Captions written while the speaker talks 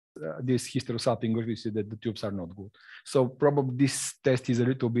this hysterosalpingo, we see that the tubes are not good. So probably this test is a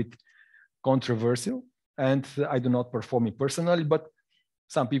little bit controversial, and I do not perform it personally, but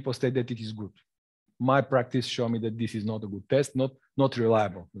some people say that it is good. My practice show me that this is not a good test, not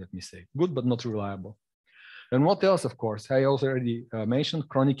reliable, let me say. Good, but not reliable. And what else, of course? I also already mentioned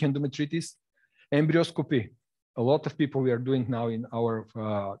chronic endometritis, embryoscopy. A lot of people we are doing now in our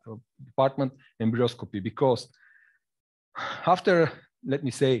department, embryoscopy, because after, let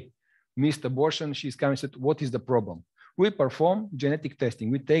me say, missed abortion, she's coming and said, what is the problem? We perform genetic testing.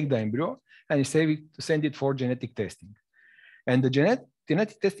 We take the embryo and we say we send it for genetic testing. And the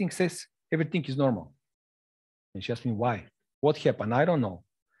genetic testing says everything is normal. And she asked me, why? What happened? I don't know.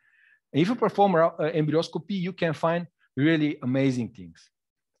 If you perform embryoscopy, you can find really amazing things,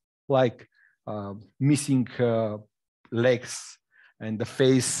 like missing legs and the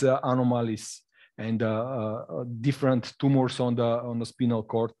face anomalies and different tumors on the spinal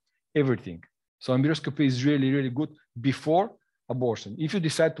cord, everything. So embryoscopy is really, really good before abortion. If you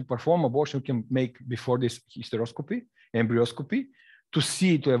decide to perform abortion, you can make before this hysteroscopy, embryoscopy,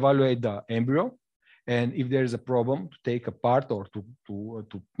 to evaluate the embryo. And if there is a problem, to take apart or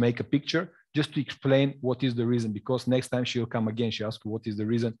to make a picture, just to explain what is the reason, because next time she'll come again, she asks you what is the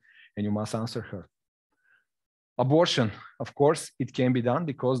reason, and you must answer her. Abortion, of course, it can be done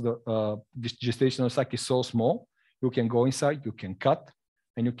because the gestational sac is so small. You can go inside, you can cut,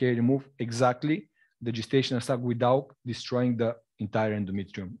 and you can remove exactly the gestational sac without destroying the entire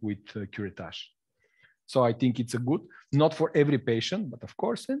endometrium with curettage. So I think it's a good, not for every patient, but of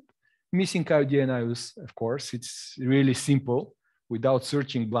course, and missing DNA, of course, it's really simple. Without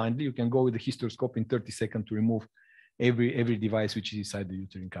searching blindly, you can go with the hysteroscope in 30 seconds to remove every device which is inside the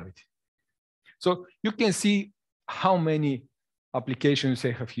uterine cavity. So you can see how many applications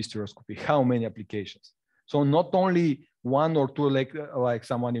you have hysteroscopy, how many applications. So not only one or two, like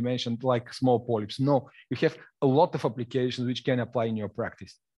someone mentioned, like small polyps. No, you have a lot of applications which can apply in your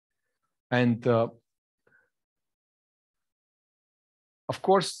practice. And of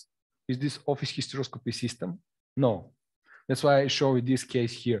course, is this office hysteroscopy system? No. That's why I show you this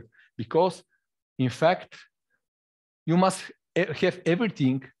case here, because in fact, you must have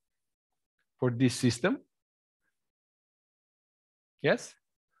everything for this system. Yes,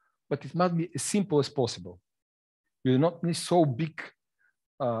 but it must be as simple as possible. You do not need so big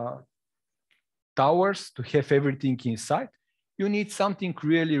towers to have everything inside. You need something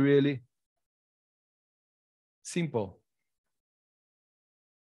really, really simple.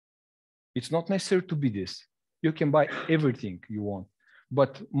 It's not necessary to be this. You can buy everything you want.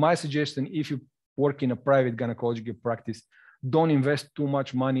 But my suggestion, if you work in a private gynecological practice, don't invest too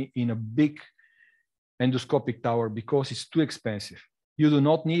much money in a big endoscopic tower because it's too expensive. You do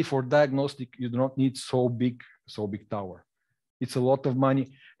not need for diagnostic, you do not need so big tower. It's a lot of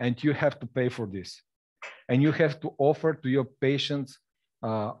money and you have to pay for this. And you have to offer to your patients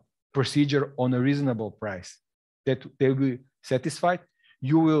procedure on a reasonable price that they will be satisfied.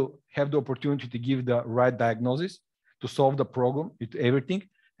 You will have the opportunity to give the right diagnosis, to solve the problem with everything,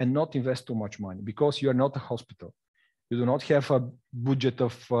 and not invest too much money because you are not a hospital. You do not have a budget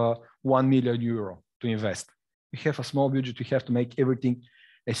of 1 million euro to invest. You have a small budget. You have to make everything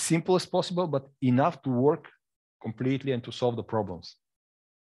as simple as possible, but enough to work completely and to solve the problems.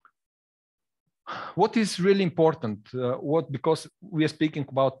 What is really important? Because we are speaking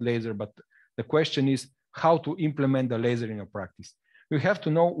about laser, but the question is how to implement the laser in your practice. You have to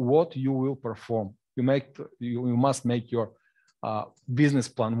know what you will perform. You must make your business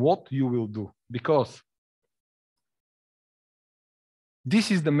plan, what you will do, because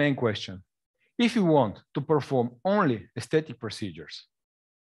this is the main question. If you want to perform only aesthetic procedures,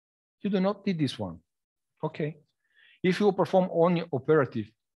 you do not need this one. Okay. If you perform only operative,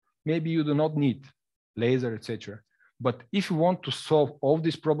 maybe you do not need laser, etc. But if you want to solve all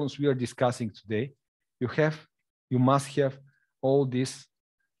these problems we are discussing today, you must have all this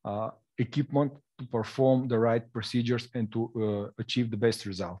equipment to perform the right procedures and to achieve the best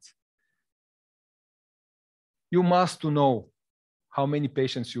results. You must know how many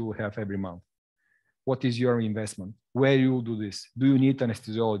patients you will have every month. What is your investment? Where you will do this? Do you need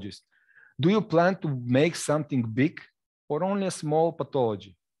anesthesiologist? Do you plan to make something big or only a small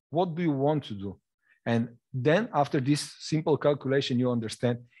pathology? What do you want to do? And then after this simple calculation, you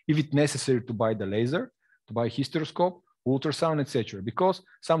understand if it's necessary to buy the laser, to buy hysteroscope, ultrasound, etc. Because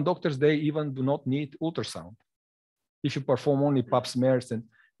some doctors, they even do not need ultrasound. If you perform only pap smears and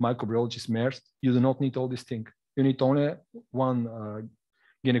microbiology smears, you do not need all these things. You need only one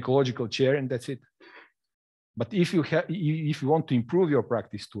gynecological chair and that's it. But if you want to improve your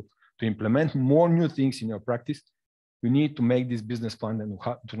practice, to implement more new things in your practice, You need to make this business plan and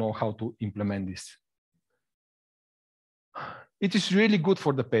to know how to implement this. It is really good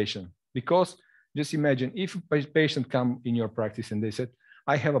for the patient because just imagine if a patient come in your practice and they said,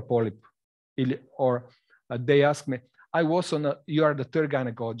 I have a polyp, or they ask me, you are the third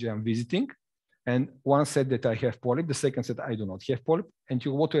gynecology I'm visiting. And one said that I have polyp, the second said I do not have polyp. And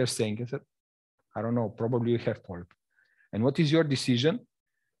what you are saying? I said, I don't know, probably you have polyp. And what is your decision?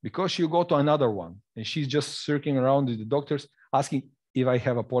 Because you go to another one and she's just circling around with the doctors asking if I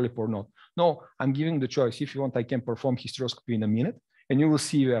have a polyp or not. No, I'm giving the choice. If you want, I can perform hysteroscopy in a minute and you will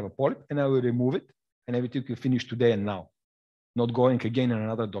see you have a polyp and I will remove it and everything will finish today and now, not going again in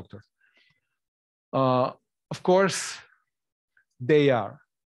another doctor. Of course, it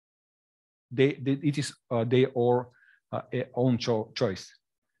is their own choice.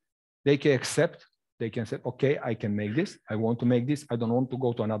 They can accept. They can say, okay, I can make this. I want to make this. I don't want to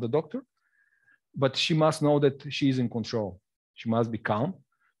go to another doctor. But she must know that she is in control. She must be calm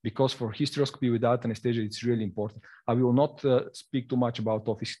because for hysteroscopy without anesthesia, it's really important. I will not speak too much about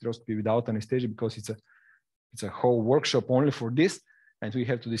office hysteroscopy without anesthesia because it's a whole workshop only for this. And we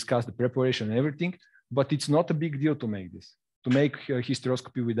have to discuss the preparation and everything. But it's not a big deal to make this, to make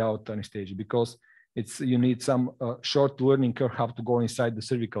hysteroscopy without anesthesia because you need some short learning curve how to go inside the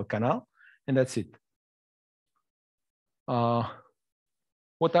cervical canal. And that's it.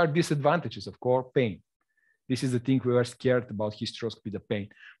 What are disadvantages? Of course, pain. This is the thing we are scared about hysteroscopy, the pain.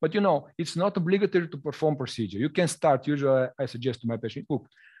 But it's not obligatory to perform procedure. You can start, usually I suggest to my patient, look,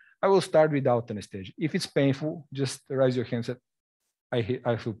 I will start without anesthesia. If it's painful, just raise your hand and say,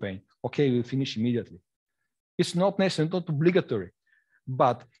 I feel pain. Okay, we'll finish immediately. It's not necessary, not obligatory.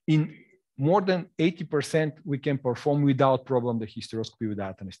 But in more than 80%, we can perform without problem the hysteroscopy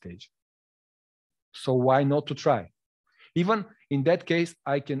without anesthesia. So why not to try? Even in that case,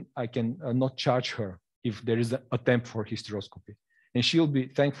 I can not charge her if there is an attempt for hysteroscopy. And she'll be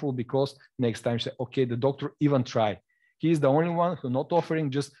thankful because next time she say, okay, the doctor even tried. He is the only one who's not offering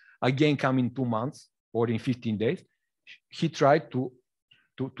just again come in 2 months or in 15 days. He tried to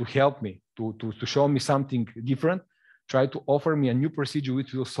help me, to show me something different, try to offer me a new procedure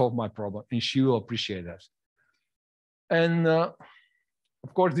which will solve my problem, and she will appreciate that. And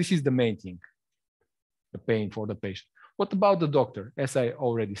of course, this is the main thing, the pain for the patient. What about the doctor? As I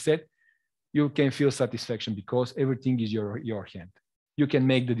already said, you can feel satisfaction because everything is your hand. You can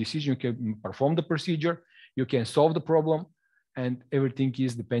make the decision, you can perform the procedure, you can solve the problem, and everything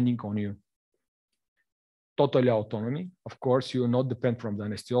is depending on you. Totally autonomy. Of course, you will not depend from the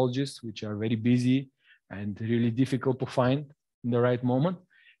anesthesiologists, which are very busy and really difficult to find in the right moment.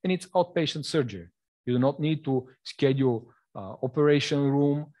 And it's outpatient surgery. You do not need to schedule operation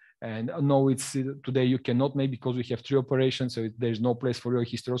room. And no, it's today you cannot make because we have 3 operations, so there's no place for your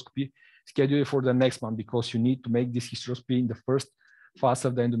hysteroscopy. Schedule it for the next month because you need to make this hysteroscopy in the first phase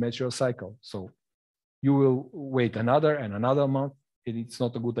of the endometrial cycle. So you will wait another and another month, and it's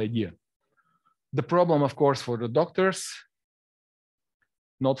not a good idea. The problem, of course, for the doctors,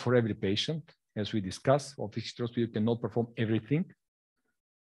 not for every patient, as we discussed, of hysteroscopy, you cannot perform everything,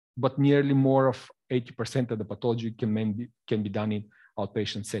 but nearly more of 80% of the pathology can be done in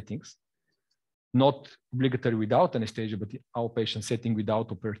outpatient settings. Not obligatory without anesthesia, but outpatient setting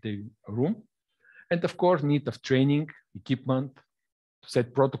without operative room. And of course, need of training, equipment, to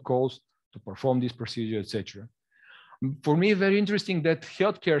set protocols, to perform this procedure, etc. For me, very interesting that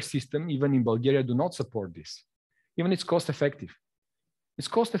healthcare system, even in Bulgaria, do not support this. Even it's cost effective. It's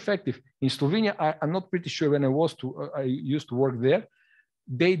cost effective. In Slovenia, I'm not pretty sure when I used to work there,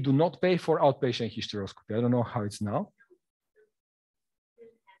 they do not pay for outpatient hysteroscopy. I don't know how it's now.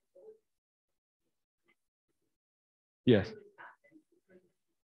 Yes.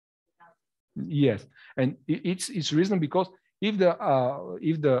 Yes, and it's reason because if the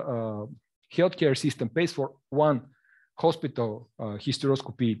healthcare system pays for one hospital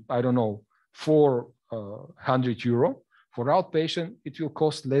hysteroscopy, I don't know, 400 euro, for outpatient it will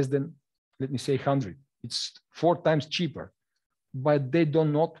cost less than, let me say, 100. It's 4 times cheaper, but they do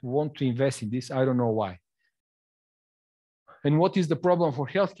not want to invest in this. I don't know why. And what is the problem for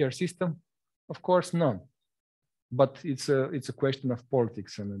healthcare system? Of course, none. But it's a question of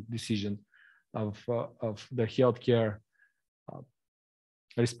politics and a decision of the healthcare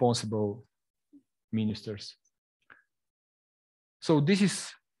responsible ministers. So this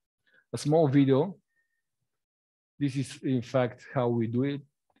is a small video. This is in fact how we do it,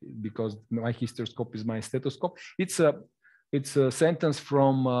 because my hysteroscope is my stethoscope. It's a sentence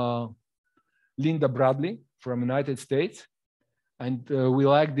from Linda Bradley from United States, and we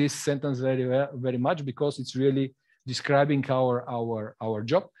like this sentence very much because it's really describing our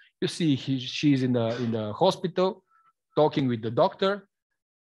job. You see, she's in the hospital. talking with the doctor,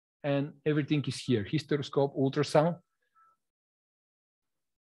 and everything is here, hysteroscope, ultrasound.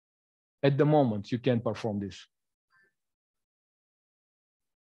 At the moment, you can perform this.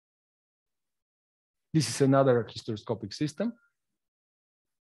 This is another hysteroscopic system.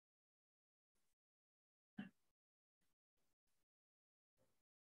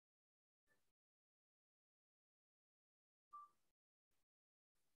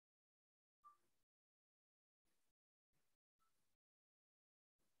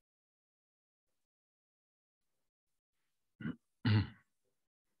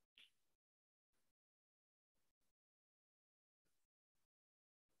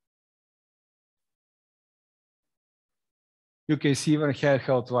 You can see even here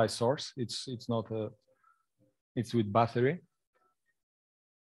health light source. It's not a, it's with battery.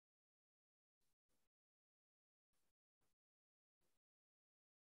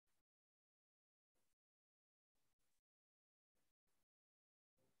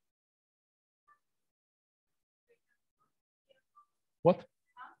 What?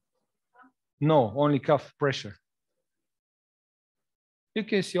 No, only cuff pressure. You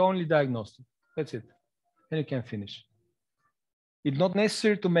can see only diagnostic. That's it. And you can finish. It's not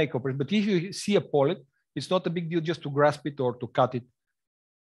necessary to make operation, but if you see a polyp, it's not a big deal just to grasp it or to cut it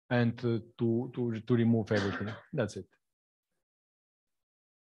and to remove everything. That's it.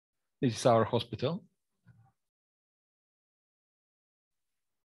 This is our hospital.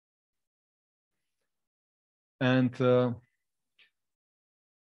 And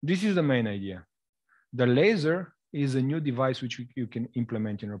this is the main idea. The laser is a new device which you can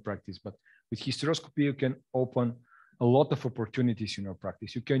implement in your practice, but with hysteroscopy, you can open a lot of opportunities in your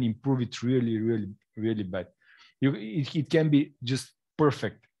practice. You can improve it really, really, really bad. It can be just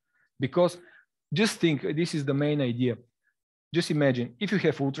perfect, because just think, this is the main idea. Just imagine if you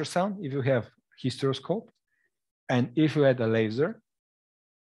have ultrasound, if you have hysteroscope, and if you had a laser,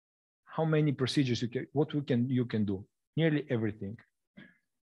 how many procedures you can do? Nearly everything.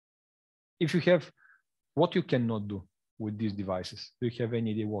 If you have, what you cannot do with these devices? Do you have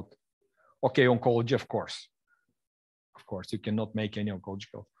any idea what? Okay, oncology, of course. Of course, you cannot make any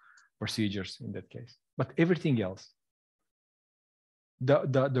oncological procedures in that case, but everything else.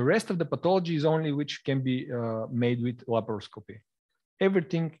 The rest of the pathology is only which can be made with laparoscopy.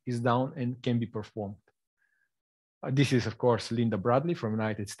 Everything is done and can be performed. This is, of course, Linda Bradley from the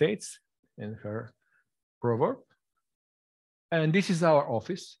United States and her proverb. And this is our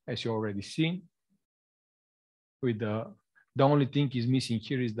office, as you already seen. With the only thing is missing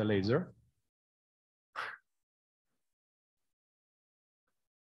here is the laser.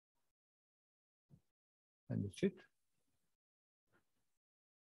 And that's it.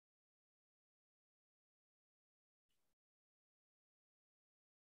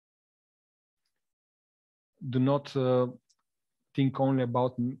 Do not think only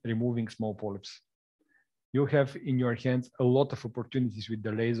about removing small polyps. You have in your hands a lot of opportunities with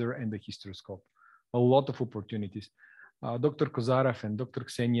the laser and the hysteroscope. A lot of opportunities. Dr. Kozarev and Dr.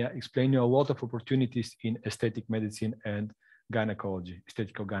 Ksenia explain you a lot of opportunities in aesthetic medicine and gynecology,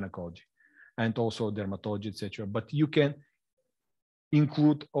 aesthetical gynecology, and also dermatology, etc. But you can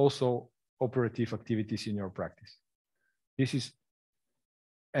include also operative activities in your practice. This is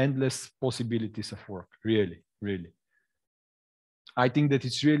endless possibilities of work, really, really. I think that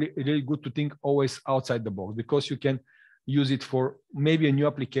it's really, really good to think always outside the box, because you can use it for maybe a new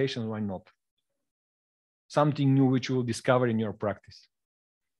application, why not? Something new which you will discover in your practice.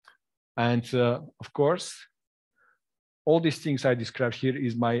 And of course, all these things I described here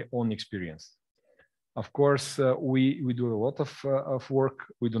is my own experience. Of course, we do a lot of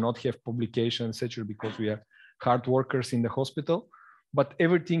work. We do not have publications, etc., because we are hard workers in the hospital. But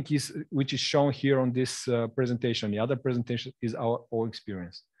everything which is shown here on this presentation, the other presentation, is our own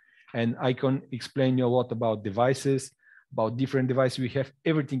experience. And I can explain you a lot about devices, about different devices. We have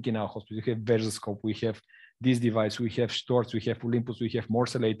everything in our hospital. We have Versoscope, we have this device, we have Storz, we have Olympus, we have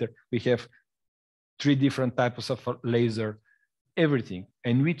Morselator, we have 3 different types of laser, everything.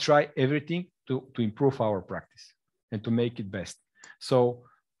 And we try everything to improve our practice and to make it best. So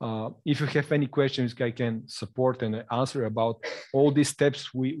if you have any questions, I can support and answer about all these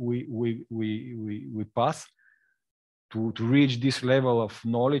steps we pass to reach this level of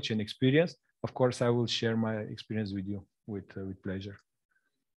knowledge and experience. Of course, I will share my experience with you with pleasure.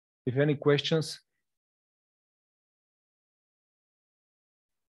 If any questions.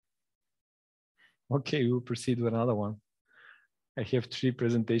 Okay, we'll proceed with another one. I have 3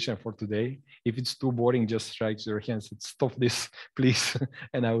 presentations for today. If it's too boring, just raise your hands and stop this, please,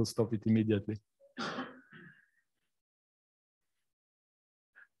 and I will stop it immediately. I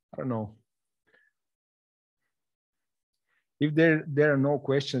don't know. If there are no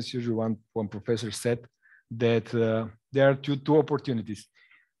questions, usually one professor said that there are two opportunities.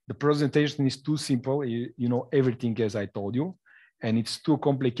 The presentation is too simple, you know everything as I told you, and it's too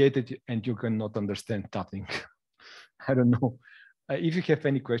complicated and you cannot understand nothing. I don't know. If you have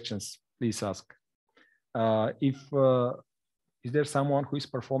any questions, please ask. Is there someone who is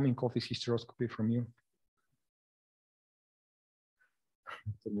performing office hysteroscopy from you?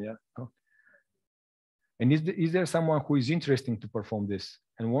 Yeah. And is there someone who is interested to perform this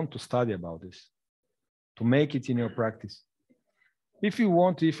and want to study about this, to make it in your practice? If you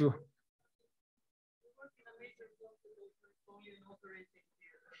want,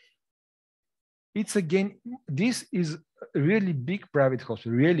 it's again, this is a really big private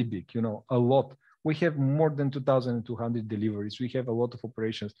hospital, really big, you know, a lot. We have more than 2,200 deliveries. We have a lot of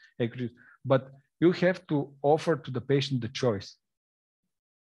operations, but you have to offer to the patient the choice.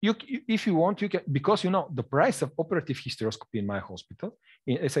 If you want, you can, because you know the price of operative hysteroscopy in my hospital,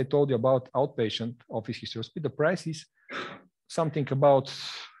 as I told you about outpatient office hysteroscopy, the price is something about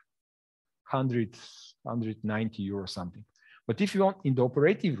 100, 190 euro something. But if you want in the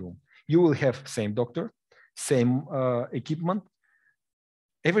operative room, you will have same doctor, same equipment,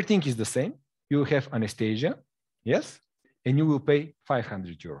 everything is the same. You will have anesthesia, yes, and you will pay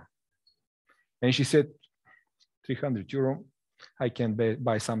 500 euro. And she said, 300 euro. I can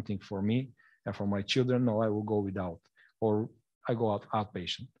buy something for me and for my children. No, I will go without, or I go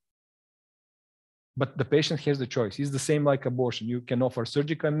outpatient. But the patient has the choice. It's the same like abortion. You can offer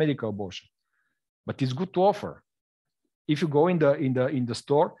surgical and medical abortion, but it's good to offer. If you go in the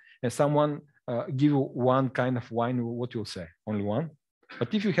store and someone give you one kind of wine, what you'll say? Only one.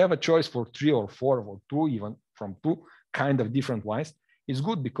 But if you have a choice for 3 or 4 or 2, even from 2 kind of different wines, it's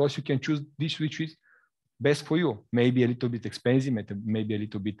good because you can choose this which is best for you. Maybe a little bit expensive, maybe a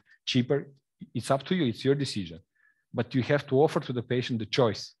little bit cheaper. It's up to you. It's your decision. But you have to offer to the patient the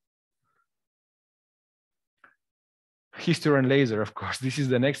choice. Hyster and laser, of course. This is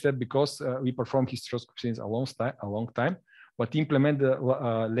the next step because we perform hysteroscopy since a long time, but implement the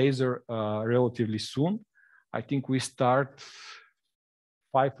laser relatively soon. I think we start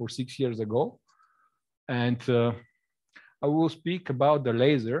 5 or 6 years ago. And I will speak about the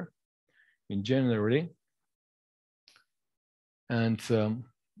laser in generally. And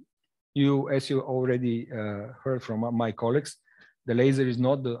as you already heard from my colleagues, the laser is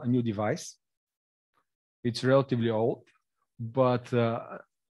not a new device. It's relatively old, but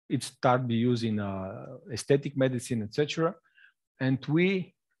it started be used in aesthetic medicine, etc. And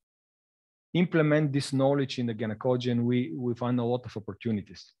we implement this knowledge in the gynecology, and we find a lot of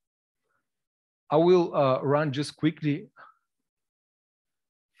opportunities. I will run just quickly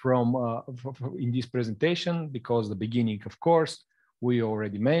from in this presentation, because the beginning, of course, we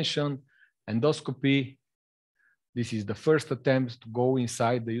already mentioned endoscopy. This is the first attempt to go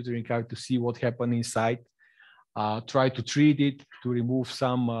inside the uterine cavity to see what happened inside, try to treat it, to remove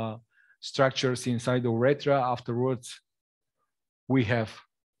some structures inside the urethra. Afterwards, we have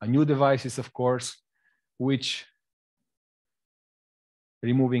a new devices, of course, which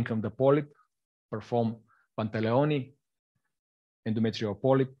removing of the polyp, perform Pantaleoni, endometrial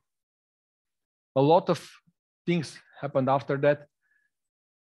polyp. A lot of things happened after that.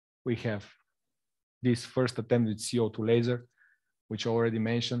 We have this first attempt with CO2 laser, which I already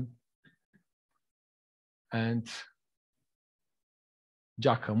mentioned, and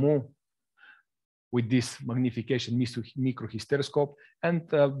Jacques Hamu with this magnification microhysteroscope, and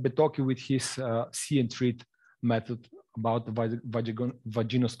Betoki with his see and treat method about the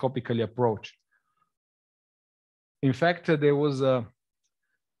vaginoscopically approach. In fact, there was a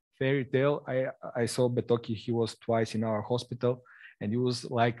fairy tale. I saw Betoki, he was twice in our hospital, and he was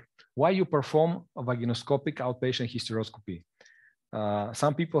like, why you perform a vaginoscopic outpatient hysteroscopy?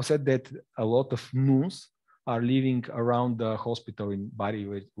 Some people said that a lot of nuns are living around the hospital in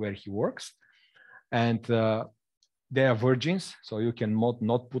Bari where he works, and they are virgins, so you can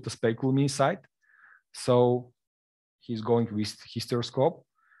not put a speculum inside. So he's going with hysteroscope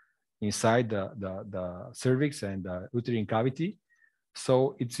inside the cervix and the uterine cavity.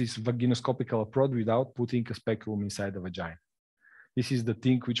 So it's this vaginoscopical approach without putting a speculum inside the vagina. This is the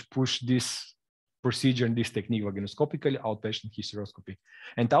thing which pushed this procedure and this technique, vaginoscopically, outpatient hysteroscopy.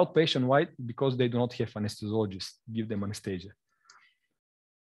 And outpatient, why? Because they do not have anesthesiologists, give them anesthesia.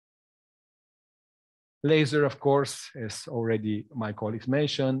 Laser, of course, as already my colleagues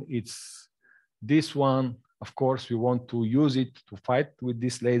mentioned, it's this one. Of course, we want to use it to fight with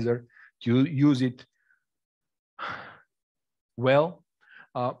this laser, to use it well.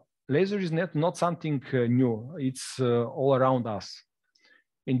 Laser is not something new. It's all around us.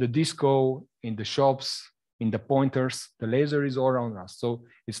 In the disco, in the shops, in the pointers. The laser is all around us. So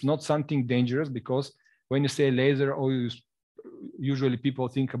it's not something dangerous, because when you say laser, usually people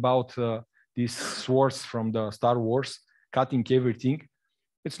think about these swords from the Star Wars, cutting everything.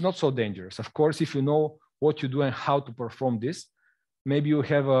 It's not so dangerous. Of course, if you know what you do and how to perform this, maybe you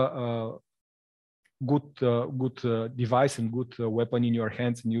have a good device and good weapon in your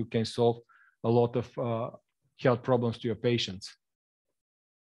hands, and you can solve a lot of health problems to your patients.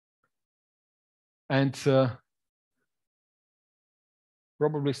 And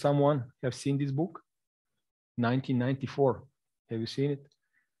probably someone have seen this book, 1994. Have you seen it?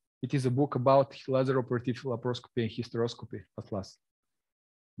 It is a book about laser operative laparoscopy and hysteroscopy, atlas.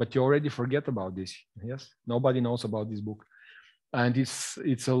 But you already forget about this, yes? Nobody knows about this book. And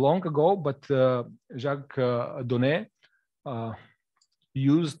it's a long ago, but Jacques Donnet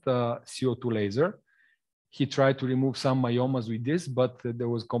used CO2 laser. He tried to remove some myomas with this, but there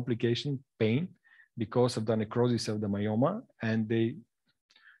was complication, pain, because of the necrosis of the myoma, and they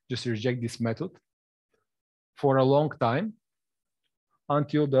just reject this method for a long time,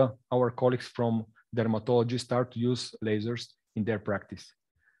 until our colleagues from dermatology start to use lasers in their practice.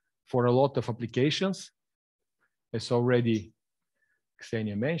 For a lot of applications, as already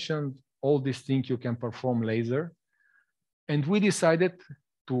Ksenia mentioned, all these things you can perform laser. And we decided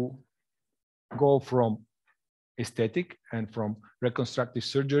to go from aesthetic and from reconstructive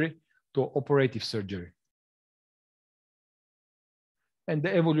surgery to operative surgery. And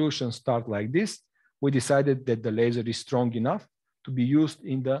the evolution started like this. We decided that the laser is strong enough to be used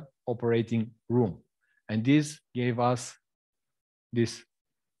in the operating room. And this gave us this.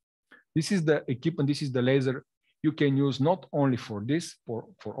 This is the equipment, this is the laser you can use not only for this, for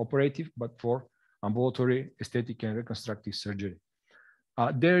operative, but for ambulatory aesthetic and reconstructive surgery.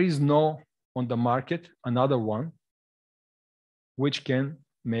 There is no on the market another one which can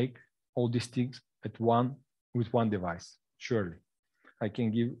make all these things with one device. Surely, I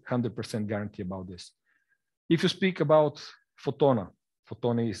can give 100% guarantee about this. If you speak about Photona,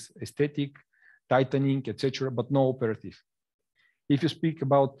 Photona is aesthetic, tightening, etc., but no operative. If you speak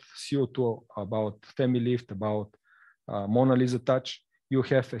about CO2, about FemiLift, about Mona Lisa Touch, you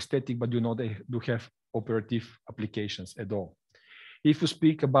have aesthetic, but you know they do have operative applications at all. If you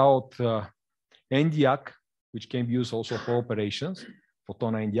speak about NDIAC, which can be used also for operations,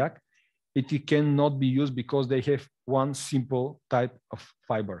 Photona NDIAC, it cannot be used because they have one simple type of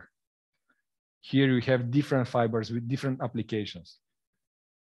fiber. Here you have different fibers with different applications.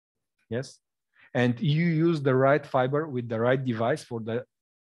 Yes? And you use the right fiber with the right device for the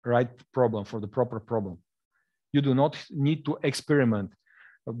right problem, for the proper problem. You do not need to experiment,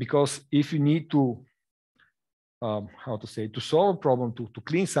 because if you need to, to solve a problem, to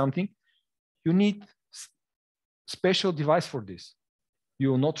clean something, you need special device for this. You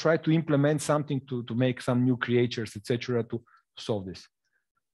will not try to implement something to make some new creatures, etc., to solve this.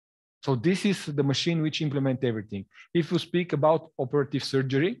 So this is the machine which implements everything. If you speak about operative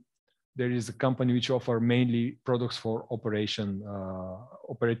surgery, there is a company which offers mainly products for operative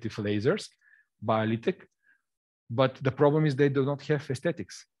lasers, Biolitech. But the problem is they do not have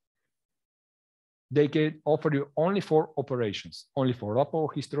aesthetics. They can offer you only for operations, only for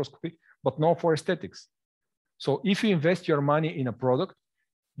laparohysteroscopy, but not for aesthetics. So if you invest your money in a product,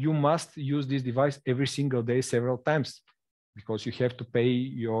 you must use this device every single day, several times, because you have to pay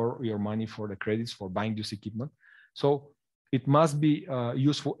your money for the credits for buying this equipment. So it must be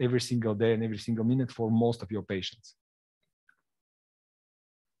useful every single day and every single minute for most of your patients.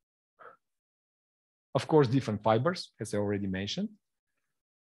 Of course, different fibers, as I already mentioned.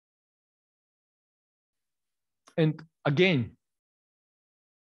 And again,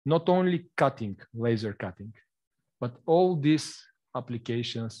 not only cutting, laser cutting, but all these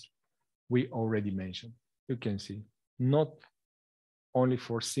applications we already mentioned. You can see, not only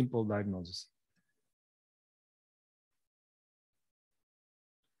for simple diagnosis.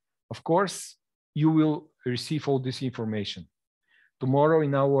 Of course, you will receive all this information. Tomorrow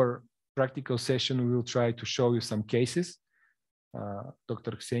in our practical session, we will try to show you some cases.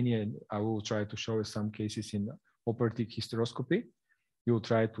 Dr. Ksenia and I will try to show you some cases in operative hysteroscopy. We will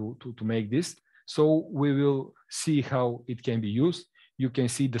try to make this. So we will see how it can be used. You can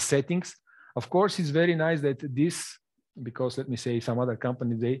see the settings. Of course, it's very nice that this, because let me say some other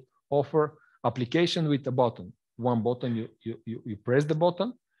companies, they offer application with a button. One button, you press the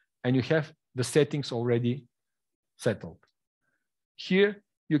button and you have the settings already settled. Here,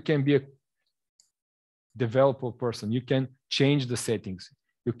 you can be a developer person. You can change the settings.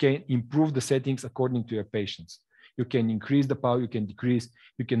 You can improve the settings according to your patients. You can increase the power, you can decrease,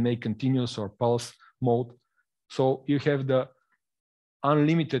 you can make continuous or pulse mode. So you have the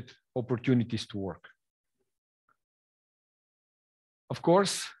unlimited opportunities to work. Of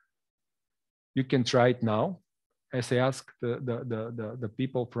course, you can try it now. As I asked the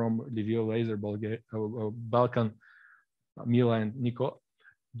people from Reveal Lasers Balkans, Mila and Nico,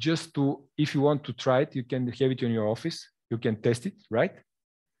 just to, if you want to try it, you can have it in your office. You can test it, right?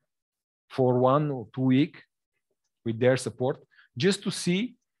 For 1 or 2 weeks with their support, just to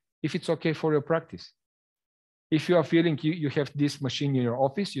see if it's okay for your practice. If you are feeling you have this machine in your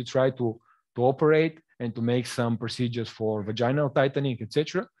office, you try to operate and to make some procedures for vaginal tightening,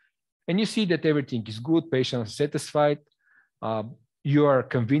 etc. And you see that everything is good, patient is satisfied, you are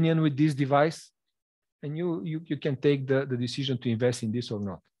convenient with this device, and you can take the decision to invest in this or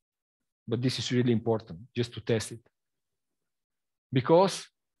not. But this is really important, just to test it. Because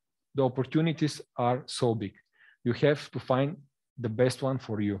the opportunities are so big. You have to find the best one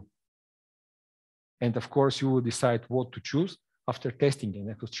for you. And of course, you will decide what to choose after testing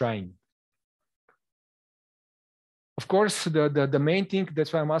and after trying. Of course, the main thing,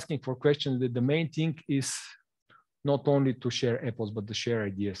 that's why I'm asking for questions, that the main thing is not only to share apples, but to share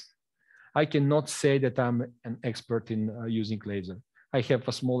ideas. I cannot say that I'm an expert in using laser. I have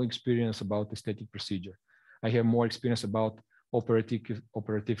a small experience about aesthetic procedure. I have more experience about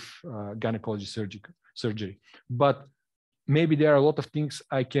operative gynecology surgery. But maybe there are a lot of things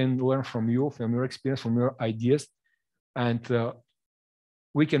I can learn from you, from your experience, from your ideas, and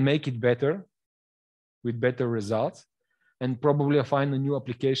we can make it better with better results, and probably find a new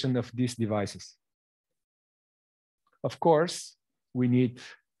application of these devices. Of course, we need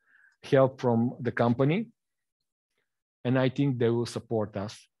help from the company, and I think they will support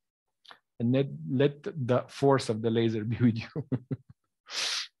us. And let the force of the laser be with you.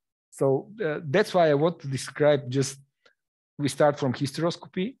 So that's why I want to describe just, we start from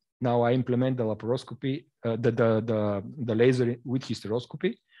hysteroscopy. Now I implement the laparoscopy, the laser with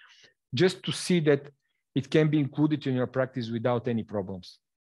hysteroscopy, just to see that it can be included in your practice without any problems.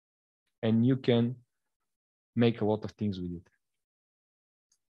 And you can make a lot of things with it.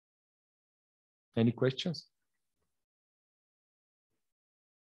 Any questions?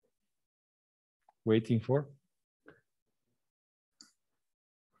 Waiting for?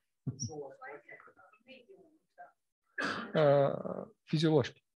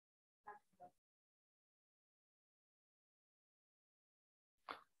 Physiological.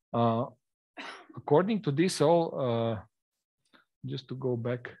 According to this all, just to go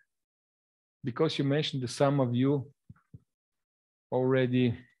back, because you mentioned that some of you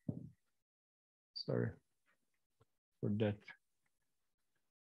already, sorry for that.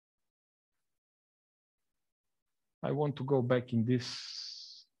 I want to go back in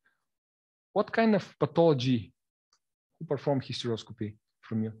this. What kind of pathology, who perform hysteroscopy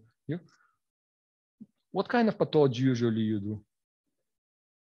from you? You? What kind of pathology usually you do?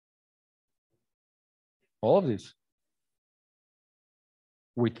 All of this?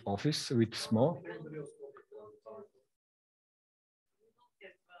 With office, with small?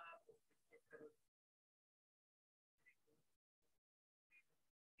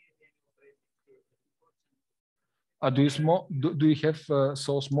 Do you have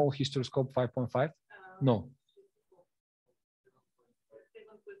so small hysteroscope 5.5? No.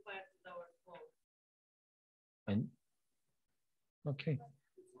 And okay.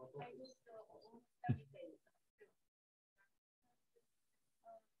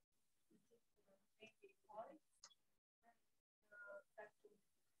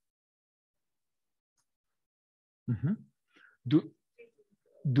 Mm-hmm.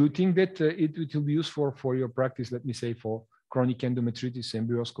 Do you think that it will be useful for your practice, let me say, for chronic endometritis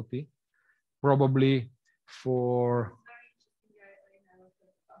embryoscopy? Probably for...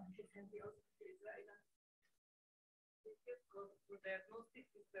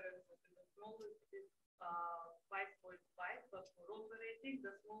 But for operating,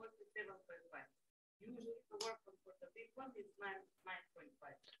 the smallest is 7.5. Usually the work for the big one is 9.5.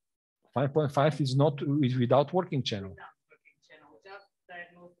 5.5 is not without working channel. Without working channel, just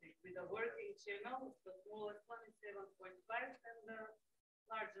diagnostic. With a working channel, the smallest one is 7.5 and the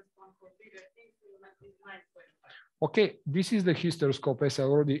largest one for bigger things is 9.5. Okay, this is the hysteroscope as I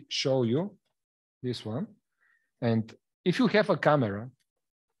already showed you, this one. And if you have a camera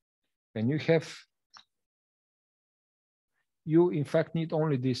and you have, you in fact need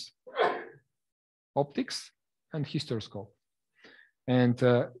only this optics and hysteroscope. And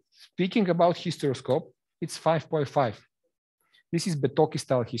speaking about hysteroscope, it's 5.5. This is Betocchi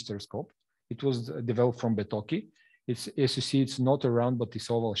style hysteroscope. It was developed from Betocchi. It's, as you see, it's not a round, but it's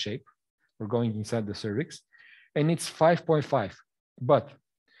oval shape. We're going inside the cervix. And it's 5.5. But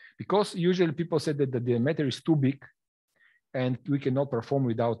because usually people say that the diameter is too big and we cannot perform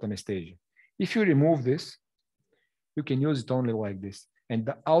without anesthesia. If you remove this, you can use it only like this. And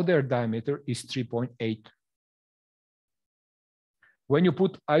the outer diameter is 3.8. When you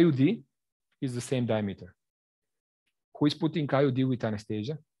put IUD, it's the same diameter. Who is putting IUD with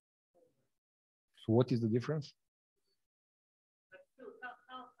anesthesia? So what is the difference?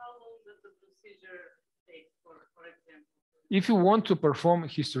 How long does the procedure take, for example? If you want to perform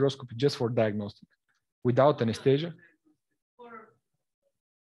hysteroscopy just for diagnostic, without anesthesia,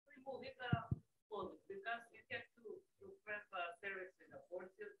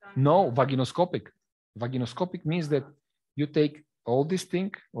 no, vaginoscopic. Vaginoscopic means that you take all this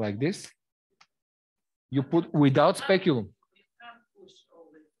thing like this, you put without speculum. You can't push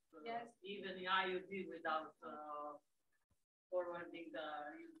all this, even the IUD without forwarding the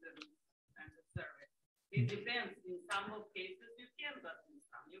uterus and the cervix. It depends. In some of cases you can, but in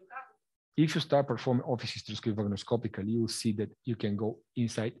some you can't. If you start performing office hysteroscopy vaginoscopically, you will see that you can go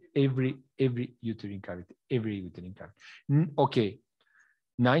inside every uterine cavity, every uterine cavity. Okay,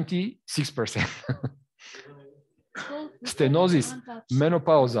 96%. Stenosis,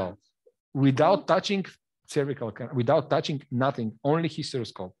 menopausal, without touching cervical canal, without touching nothing, only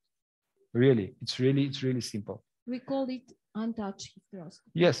hysteroscope. Really, it's really simple. We call it untouched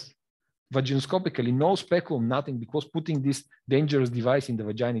hysteroscopy. Yes, vaginoscopically, no speculum, nothing, because putting this dangerous device in the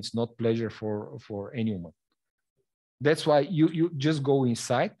vagina, it's not pleasure for any woman. That's why you just go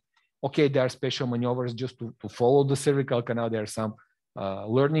inside. Okay, there are special maneuvers just to follow the cervical canal. There are some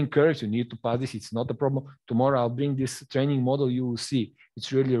learning curves. You need to pass this. It's not a problem. Tomorrow I'll bring this training model. You will see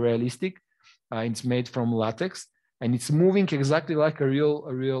it's really realistic. It's made from latex and it's moving exactly like a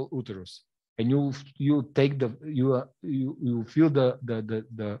real uterus. And you take you feel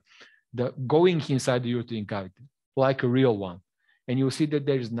the going inside the uterine cavity like a real one, and you'll see that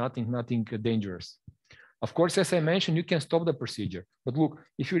there is nothing dangerous. Of course, as I mentioned, you can stop the procedure. But look,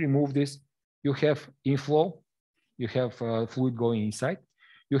 if you remove this, you have inflow, you have fluid going inside,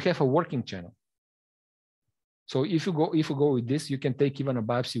 you have a working channel. So if you go with this, you can take even a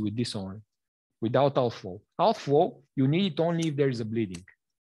biopsy with this only, without outflow. Outflow, you need it only if there is a bleeding,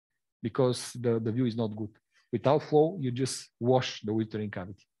 because the view is not good. With outflow, you just wash the uterine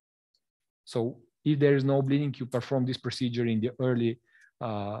cavity. So if there is no bleeding, you perform this procedure in the early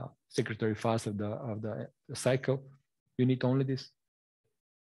secretory phase of the cycle. You need only this.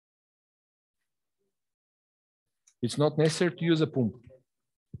 It's not necessary to use a pump.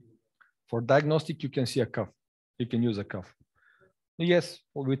 For diagnostic, you can see a cuff. You can use a cuff. Yes,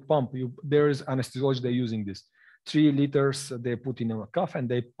 with pump, there is anesthesiology, they're using this. 3 liters, they put in a cuff and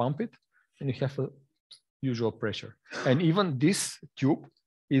they pump it, and you have a usual pressure. And even this tube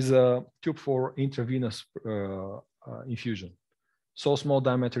is a tube for intravenous infusion. So small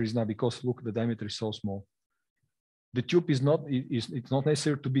diameter is not, because look, the diameter is so small. The tube is not, it's not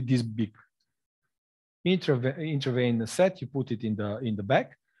necessary to be this big. Intravenous set, you put it in the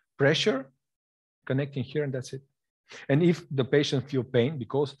back, pressure, connecting here, and that's it. And if the patient feel pain,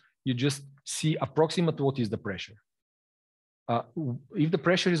 because you just see approximately what is the pressure. If the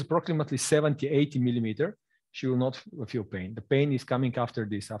pressure is approximately 70, 80 millimeter, she will not feel pain. The pain is coming after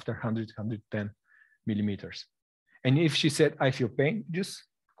this, after 100, 110 millimeters. And if she said, I feel pain, just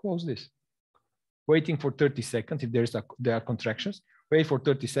close this. Waiting for 30 seconds. If there are contractions, wait for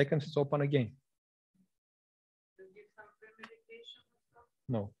 30 seconds, it's open again.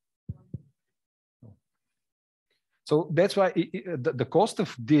 No. So that's why the cost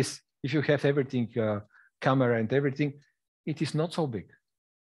of this, if you have everything, camera and everything, it is not so big.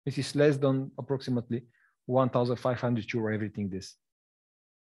 It is less than approximately 1,500 euro, everything this.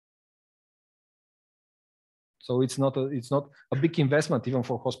 So it's not a big investment even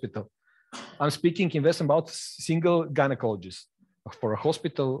for hospital. I'm speaking investment about single gynecologist. For a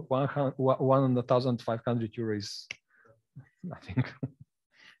hospital, 1,500 euro is nothing,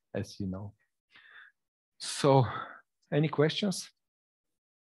 as you know. So, any questions?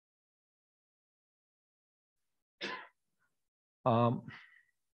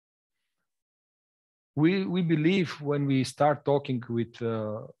 We believe when we start talking with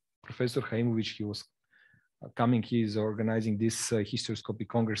Professor Haimovic, he was coming, he's organizing this hysteroscopy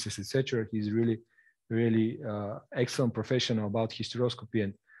congresses, etc. He's really excellent professional about hysteroscopy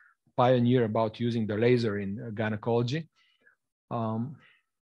and pioneer about using the laser in gynecology.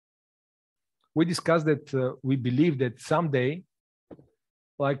 We discussed that we believe that someday,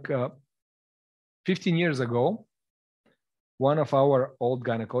 like 15 years ago, one of our old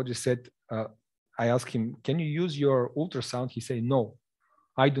gynecologists said, I asked him, can you use your ultrasound? He said, no,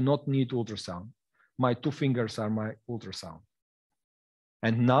 I do not need ultrasound. My 2 fingers are my ultrasound.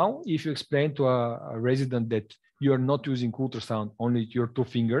 And now, if you explain to a resident that you are not using ultrasound, only your 2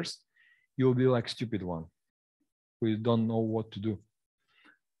 fingers, you'll be like stupid one. We don't know what to do.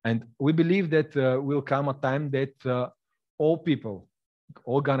 And we believe that will come a time that all people,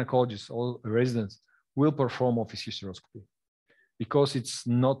 all gynecologists, all residents will perform office hysteroscopy, because it's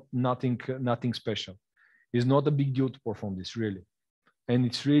nothing special. It's not a big deal to perform this, really. And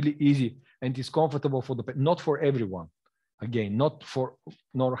it's really easy and it's comfortable for the patient, not for everyone. Again, not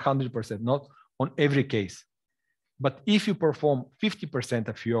 100%, not on every case. But if you perform 50%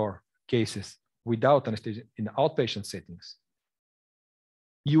 of your cases without anesthesia in outpatient settings,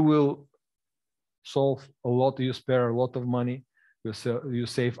 you will solve a lot, you spare a lot of money, you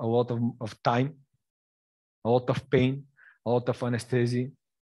save a lot of time, a lot of pain, a lot of anesthesia,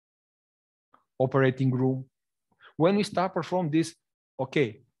 operating room. When we start perform this,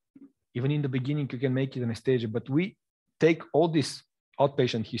 okay, even in the beginning you can make it anesthesia, but we take all this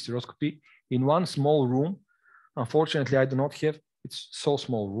outpatient hysteroscopy in one small room. Unfortunately, I do not have, it's so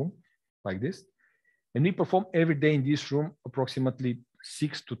small room like this. And we perform every day in this room approximately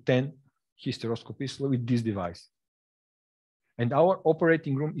 6 to 10 hysteroscopies with this device. And our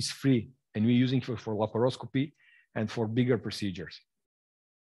operating room is free, and we're using it for laparoscopy and for bigger procedures.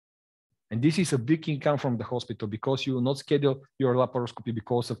 And this is a big income from the hospital, because you will not schedule your laparoscopy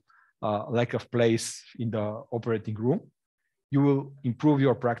because of lack of place in the operating room. You will improve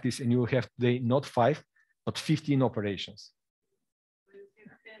your practice, and you will have today not 5, but 15 operations.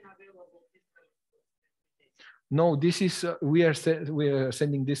 No, this is, we are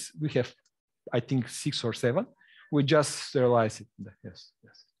sending this, we have, I think, 6 or 7. We just sterilize it. Yes,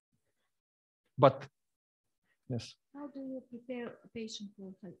 yes. But, yes. How do you prepare a patient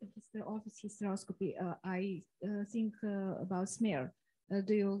for office hysteroscopy? I think about smear.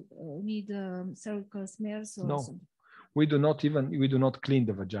 Do you need cervical smears? Or no, something? we do not clean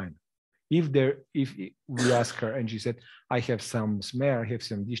the vagina. If we ask her and she said, I have some smear, I have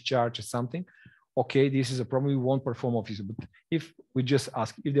some discharge or something, okay, this is a problem, we won't perform office. But if we just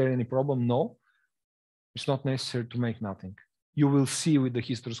ask if there is any problem, no, it's not necessary to make nothing. You will see with the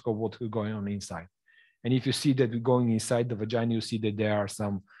hysteroscope what's going on inside. And if you see that we're going inside the vagina, you see that there are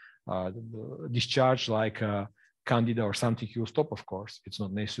some discharge like candida or something, you stop, of course. It's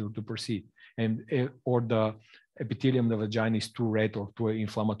not necessary to proceed. And or the epithelium of the vagina is too red or too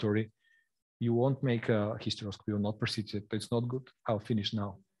inflammatory, you won't make a hysteroscopy, you will not proceed. It's not good. I'll finish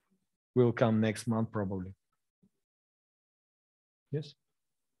now. Will come next month probably. Yes.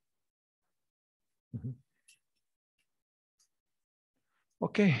 Mm-hmm.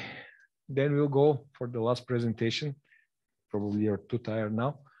 Okay, then we'll go for the last presentation. Probably you're too tired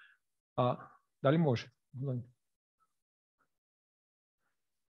now. Da li može?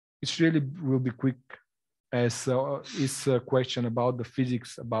 It really will be quick, as it's a question about the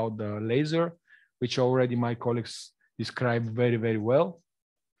physics, about the laser, which already my colleagues described very, very well.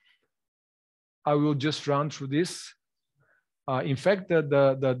 I will just run through this. In fact,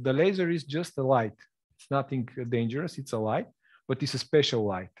 the laser is just a light. It's nothing dangerous, it's a light, but it's a special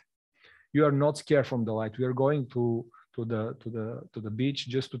light. You are not scared from the light. We are going to the beach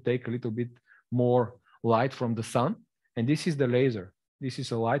just to take a little bit more light from the sun. And this is the laser. This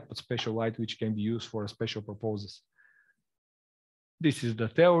is a light, but special light, which can be used for special purposes. This is the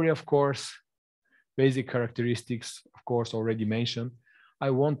theory, of course. Basic characteristics, of course, already mentioned.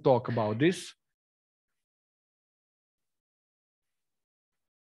 I won't talk about this.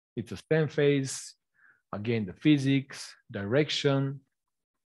 It's a stem phase. Again, the physics, direction,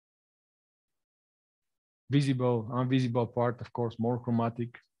 visible, invisible part, of course, more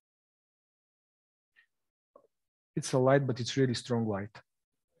chromatic. It's a light, but it's really strong light.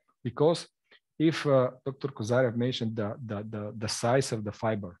 Because if Dr. Kozarev mentioned the size of the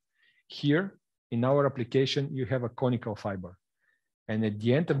fiber, here in our application, you have a conical fiber. And at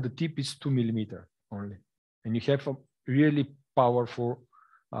the end of the tip is 2 millimeters only. And you have a really powerful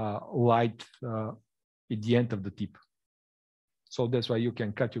light at the end of the tip. So that's why you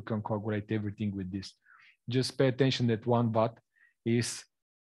can cut, you can coagulate everything with this. Just pay attention that 1 watt is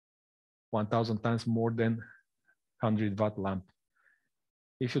 1,000 times more than 100-watt lamp.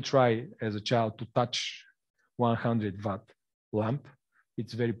 If you try as a child to touch 100-watt lamp,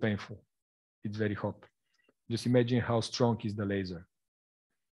 it's very painful. It's very hot. Just imagine how strong is the laser.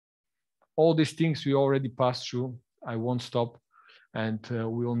 All these things we already passed through. I won't stop, and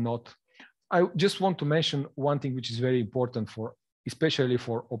we will not. I just want to mention one thing which is very important for, especially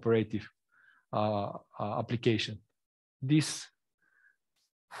for operative application. These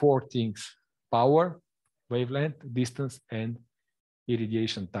 4 things: power, wavelength, distance, and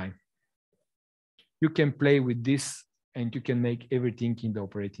irradiation time. You can play with this and you can make everything in the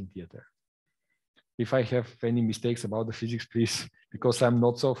operating theater. If I have any mistakes about the physics, please, because I'm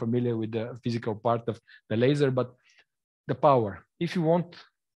not so familiar with the physical part of the laser, but the power. If you want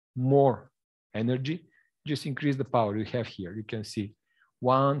more energy, just increase the power you have here. You can see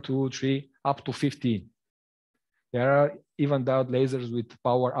 1, 2, 3, up to 15. There are even diode lasers with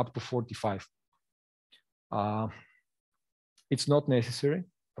power up to 45. It's not necessary,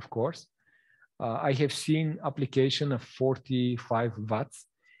 of course. I have seen application of 45 watts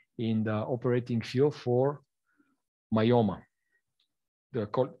in the operating field for myoma.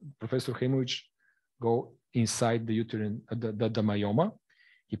 Professor Hemovich go inside the uterine, the myoma.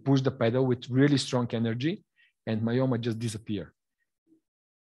 He pushed the pedal with really strong energy, and myoma just disappear.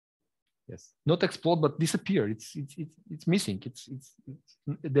 Yes, not explode, but disappear. It's missing.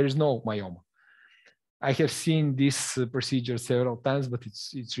 There is no myoma. I have seen this procedure several times, but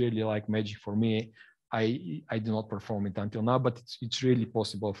it's really like magic for me. I do not perform it until now, but it's really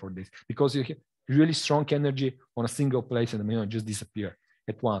possible for this because you have really strong energy on a single place, and the myoma just disappear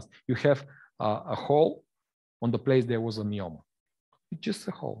at once. You have a hole on the place there was a myoma. It's just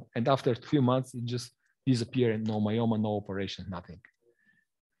a hole, and after a few months, it just disappear, and no myoma, no operation, nothing.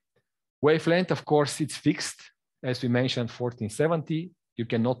 Wavelength, of course, it's fixed, as we mentioned, 1470. You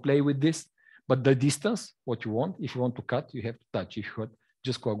cannot play with this, but the distance, what you want, if you want to cut, you have to touch. If you have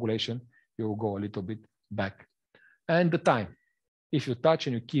just coagulation, you will go a little bit back. And the time, if you touch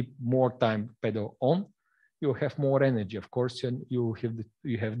and you keep more time pedal on, you have more energy, of course, and you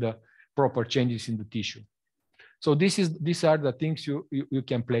have the proper changes in the tissue. So these are the things you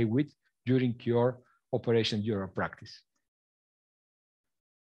can play with during your operation, your practice.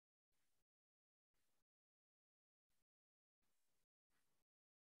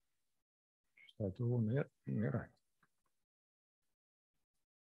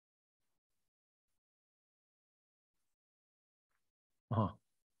 Aha.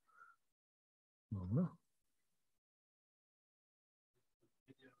 Dobro.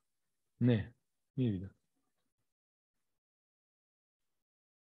 Ne, nije vidio.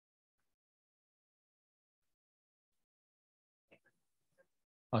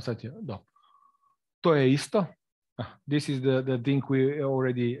 A sad je, dobro. To je isto. This is the thing we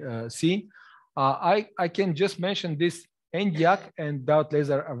already seen. I can just mention this NDIAC and diode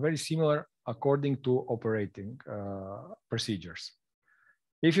laser are very similar according to operating procedures.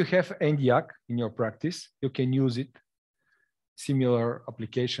 If you have NDIAC in your practice, you can use it, similar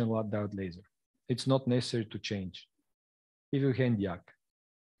application like diode laser. It's not necessary to change. If you have NDIAC,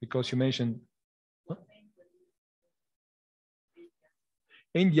 because you mentioned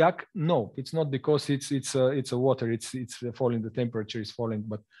NDIAC, no, it's not because it's a water, it's falling, the temperature is falling,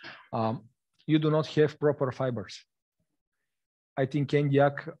 but you do not have proper fibers. I think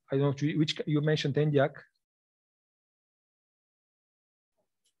NDIAC, I don't know which you mentioned NDIAC.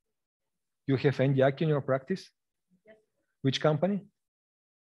 You have NDIAC in your practice? Yes. Which company?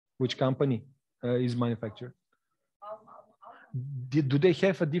 Which company is manufactured? Do they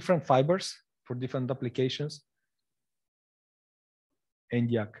have different fibers for different applications?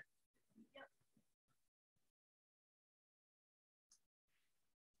 NDIAC.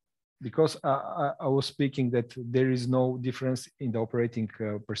 Because I was speaking that there is no difference in the operating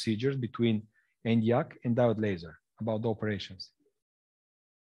procedures between NDIAC and diode laser about the operations.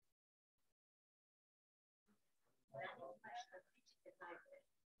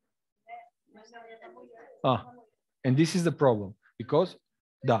 And this is the problem because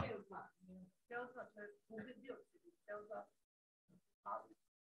da.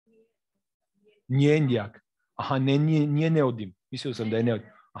 Nije NDIAC. Aha, nije neodim. Mislio sam da je neodim.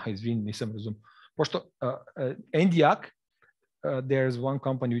 Aha, izvini, nisam razumio. Pošto NDIAC, there is one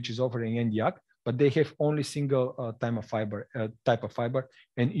company which is offering NDIAC, but they have only single type of fiber,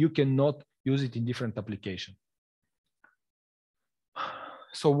 and you cannot use it in different applications.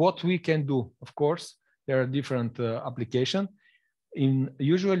 So what we can do, of course, there are different applications.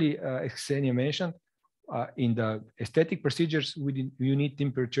 Usually, as Ksenia mentioned, in the aesthetic procedures, you need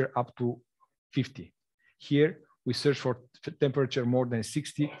temperature up to 50. Here, we search for temperature more than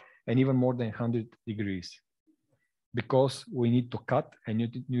 60 and even more than 100 degrees because we need to cut and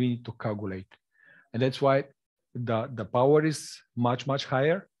we need to coagulate. And that's why the power is much, much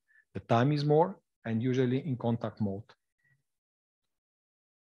higher, the time is more, and usually in contact mode.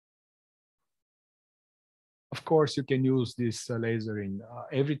 Of course, you can use this laser in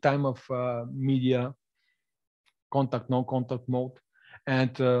every time of media, contact, non-contact mode.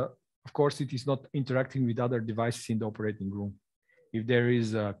 And of course, it is not interacting with other devices in the operating room. If there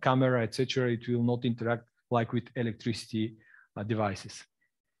is a camera, etc., it will not interact like with electricity devices.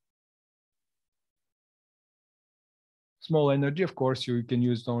 Small energy, of course, you can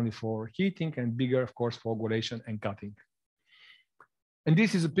use it only for heating, and bigger, of course, for coagulation and cutting. And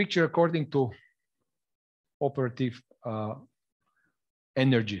this is a picture according to operative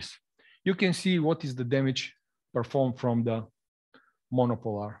energies. You can see what is the damage performed from the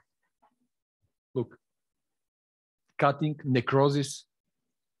monopolar. Look, cutting, necrosis.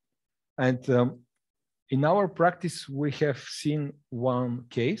 And in our practice, we have seen one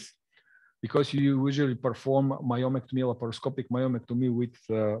case, because you usually perform myomectomy, laparoscopic myomectomy with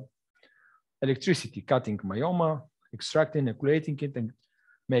electricity, cutting myoma, extracting, enucleating it, and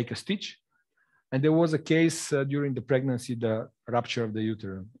make a stitch. And there was a case during the pregnancy, the rupture of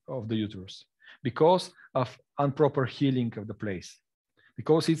the uterus, because of improper healing of the place,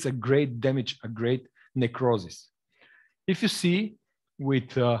 because it's a great damage, a great necrosis. If you see with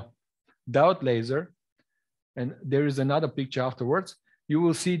diode laser, and there is another picture afterwards, you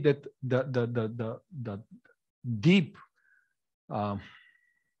will see that the deep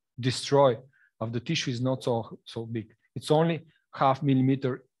destroy of the tissue is not so big. It's only 0.5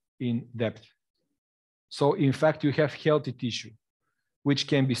 millimeter in depth. So in fact, you have healthy tissue, which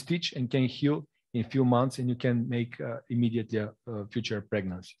can be stitched and can heal in a few months, and you can make immediately a future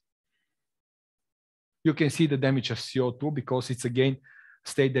pregnancy. You can see the damage of CO2, because it's again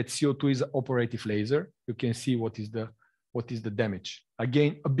state that CO2 is an operative laser. You can see what is the damage.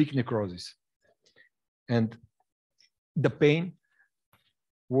 Again, a big necrosis. And the pain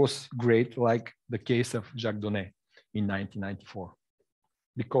was great, like the case of Jacques Donnet in 1994,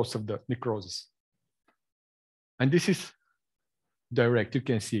 because of the necrosis. And this is direct, you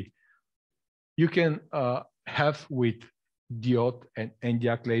can see. You can have with diode and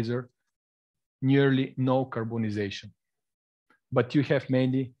Nd:YAG laser nearly no carbonization, but you have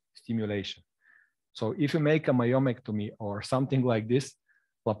mainly stimulation. So if you make a myomectomy or something like this,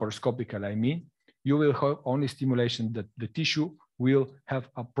 laparoscopical, I mean, you will have only stimulation, that the tissue will have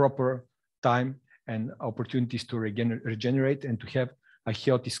a proper time and opportunities to regenerate and to have a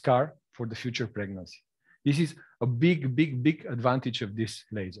healthy scar for the future pregnancy. This is a big advantage of this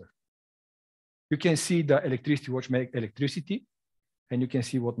laser. You can see the electricity, what make electricity, and you can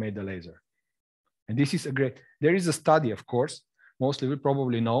see what made the laser. And this is a great, there is a study, of course, mostly we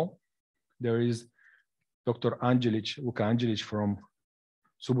probably know. There is Dr. Anđelić, Luka Anđelić from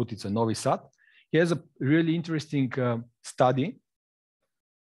Subotica, Novi Sad. He has a really interesting study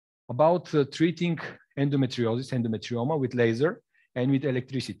about treating endometriosis, endometrioma with laser and with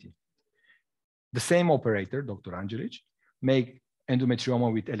electricity. The same operator, Dr. Anđelić, make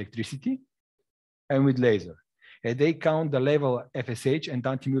endometrioma with electricity and with laser. And they count the level FSH and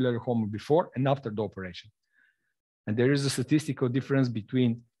antimullary hormone before and after the operation. And there is a statistical difference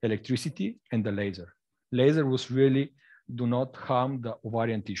between electricity and the laser. Laser was really do not harm the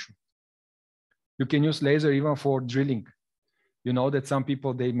ovarian tissue. You can use laser even for drilling. You know that some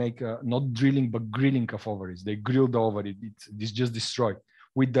people, they make not drilling, but grilling of ovaries. They grill the ovary, it's just destroyed.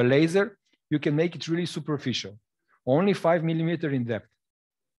 With the laser, you can make it really superficial, only 5 millimeter in depth.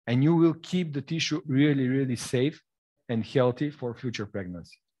 And you will keep the tissue really safe and healthy for future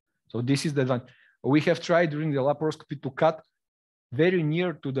pregnancy. So this is the advantage. We have tried during the laparoscopy to cut very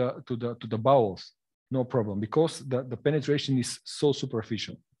near to the bowels, no problem, because the penetration is so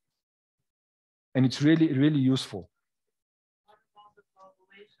superficial. And it's really useful.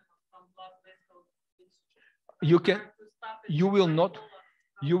 You will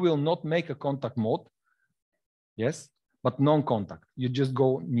not make a contact mode, yes, but non-contact. You just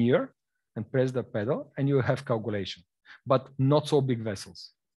go near and press the pedal and you have coagulation, but not so big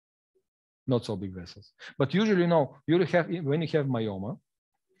vessels. Not so big vessels. But usually, no, you have, when you have myoma,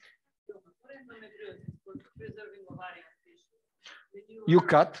 you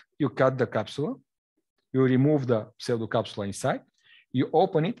cut the capsule, you remove the pseudocapsula inside, you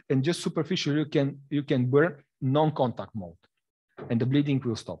open it, and just superficially you can burn non-contact mode, and the bleeding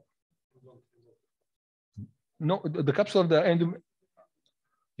will stop. No, the capsule of the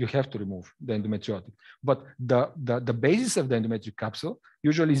you have to remove the endometriotic, but the basis of the endometric capsule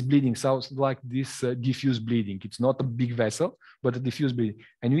usually is bleeding, so like this diffuse bleeding. It's not a big vessel, but a diffuse bleeding.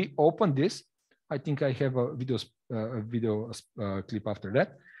 And we open this. I think I have a video clip after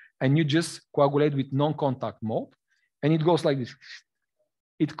that, and you just coagulate with non-contact mode, and it goes like this.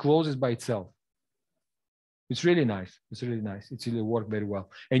 It closes by itself. It's really nice. It's really nice. It's really worked very well.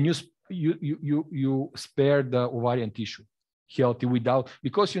 And you spare the ovarian tissue healthy without,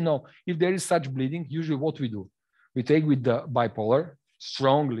 because you know, if there is such bleeding, usually what we do, we take with the bipolar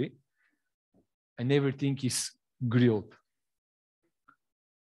strongly, and everything is grilled.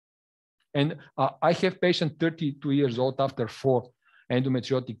 And I have patient 32 years old after 4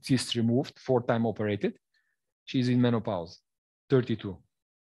 endometriotic cysts removed, 4 times operated. She's in menopause, 32.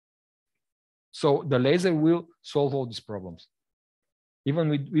 So the laser will solve all these problems. Even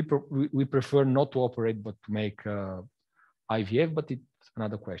we prefer not to operate, but to make IVF, but it's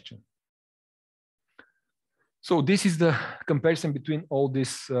another question. So this is the comparison between all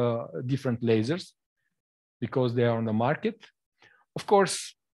these different lasers, because they are on the market. Of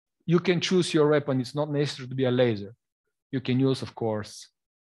course, you can choose your weapon. It's not necessary to be a laser. You can use, of course,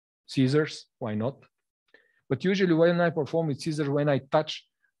 scissors. Why not? But usually when I perform with scissors, when I touch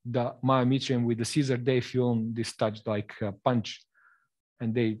the myometrium with the scissor, they feel this touch like a punch,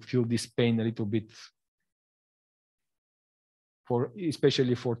 and they feel this pain a little bit,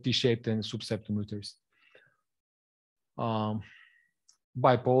 especially for T-shaped and subseptum uterus.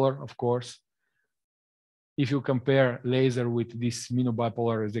 Bipolar, of course. If you compare laser with this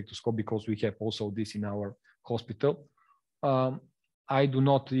mini-bipolar resectoscope, because we have also this in our hospital, I do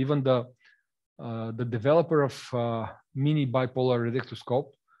not, even the developer of mini-bipolar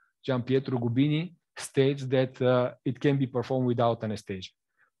resectoscope, Gian Pietro Gubini, states that it can be performed without anesthesia.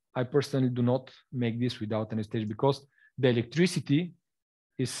 I personally do not make this without anesthesia because the electricity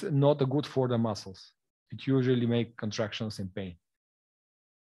is not good for the muscles. It usually makes contractions and pain.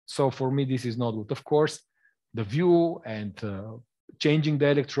 So for me, this is not good. Of course, the view and changing the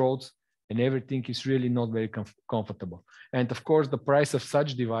electrodes and everything is really not very comfortable. And of course, the price of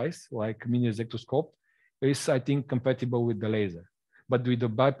such device like mini resectoscope is, I think, compatible with the laser. But with the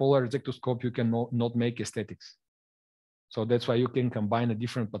bipolar resectoscope, you can not make aesthetics. So that's why you can combine a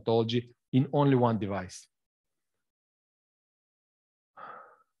different pathology in only one device.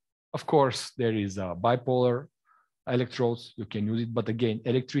 Of course, there is bipolar electrodes, you can use it, but again,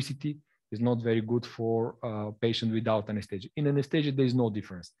 electricity is not very good for a patient without anesthesia. In anesthesia, there is no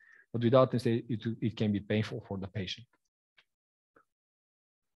difference, but without anesthesia, it can be painful for the patient.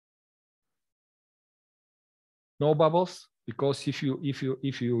 No bubbles, because if you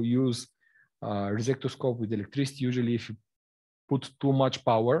use resectoscope with electricity, usually if you put too much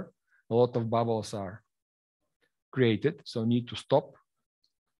power, a lot of bubbles are created. So you need to stop,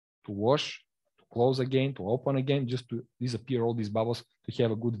 to wash, to close again, to open again, just to disappear all these bubbles to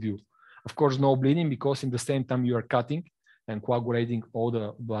have a good view. Of course, no bleeding, because in the same time you are cutting and coagulating all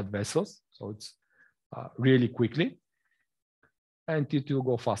the blood vessels. So it's really quickly, and it will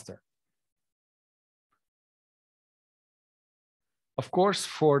go faster. Of course,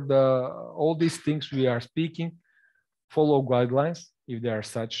 for all these things we are speaking, follow guidelines if there are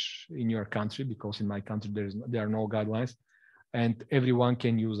such in your country, because in my country there are no guidelines, and everyone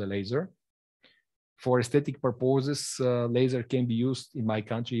can use a laser. For aesthetic purposes, laser can be used in my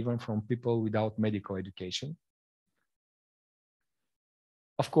country even from people without medical education.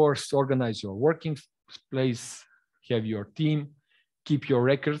 Of course, organize your working place, have your team, keep your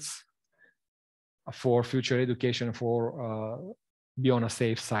records for future education, for be on a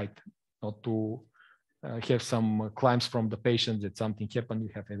safe side, not to have some claims from the patient that something happened.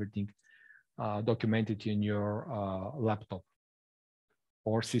 You have everything documented in your laptop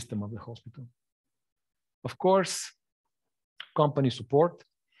or system of the hospital. Of course, company support.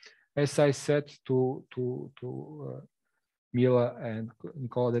 As I said to Mila and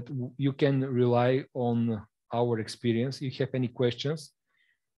Nicola, that you can rely on our experience. If you have any questions,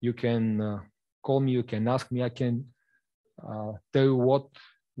 you can call me, you can ask me. I can tell you what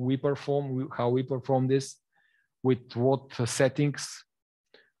we perform, how we perform this, with what settings,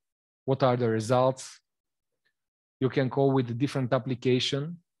 what are the results. You can call with a different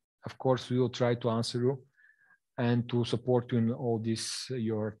application. Of course, we will try to answer you and to support you in all this,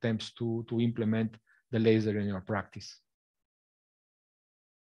 your attempts to implement the laser in your practice.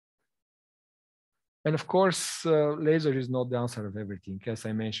 And of course, laser is not the answer of everything, as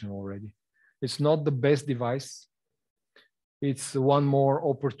I mentioned already. It's not the best device. It's one more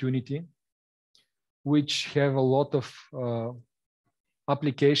opportunity, which have a lot of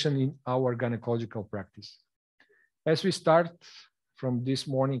application in our gynecological practice. As we start from this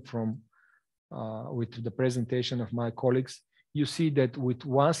morning, with the presentation of my colleagues, you see that with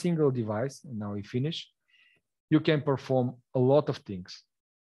one single device, and now we finish, you can perform a lot of things.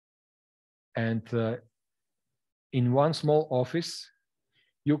 And in one small office,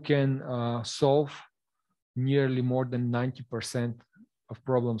 you can solve nearly more than 90% of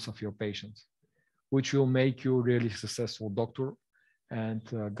problems of your patients, which will make you really successful doctor and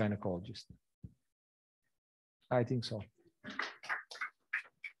gynecologist. I think so.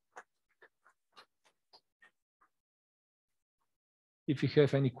 If you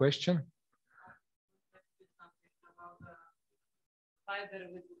have any question.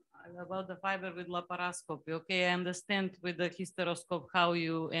 About the fiber with laparoscopy. Okay, I understand with the hysteroscope how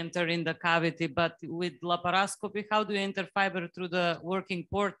you enter in the cavity, but with laparoscopy, how do you enter fiber through the working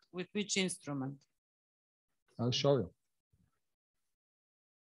port? With which instrument? I'll show you.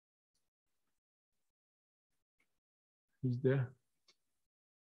 is there.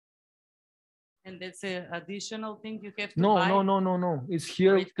 And that's an additional thing you have to No, buy? no. It's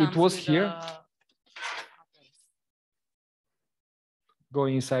here. It It was with here. a- Go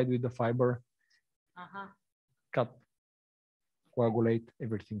inside with the fiber, Uh-huh. cut, coagulate,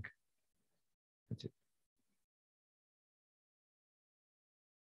 everything. That's it.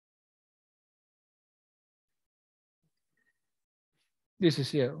 This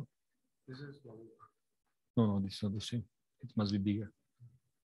is here. This is no, this is not the same. It must be bigger.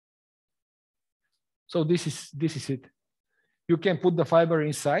 So this is it. You can put the fiber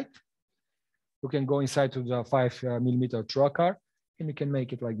inside. You can go inside to the 5mm trocar, and you can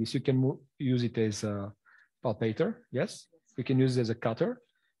make it like this. You can use it as a palpator. Yes, you can use it as a cutter.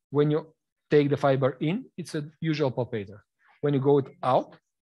 When you take the fiber in, it's a usual palpator. When you go it out,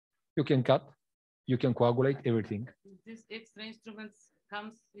 you can cut, you can coagulate everything. This extra instruments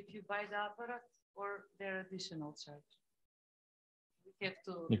comes if you buy the apparatus, or they're additional charge? We have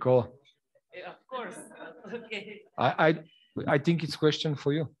to. Nicola, Yeah, of course. Okay. I think it's a question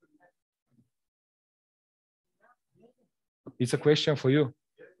for you. It's a question for you.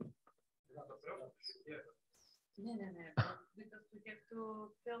 No, because we have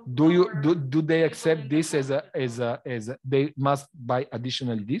to tell Do they people accept in this the as a they must buy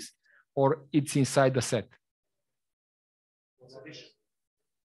additionally this, or it's inside the set?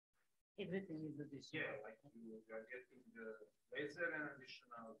 Everything is additional.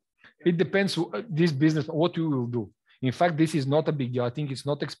 It depends this business what you will do. In fact, this is not a big deal. I think it's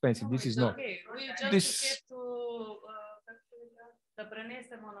not expensive. No, This is it's not. okay. We just This- have to да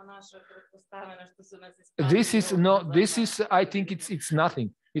пренесемо на наша предпоставена што су нас испратили. This is no. This is. I think it's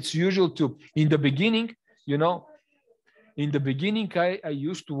nothing. It's usual to in the beginning. You know, in the beginning, I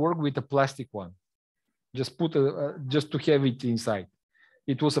used to work with a plastic one. Just put just to have it inside.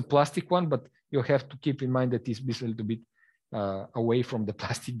 It was a plastic one, but you have to keep in mind that it's a little bit away from the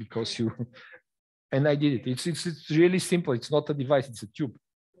plastic because you. And I did it. It's really simple. It's not a device. It's a tube.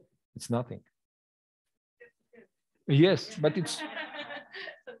 It's nothing. Yes, but it's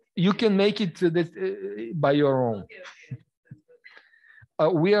you can make it by your own.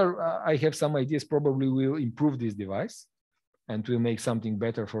 I have some ideas. Probably we'll improve this device, and we'll make something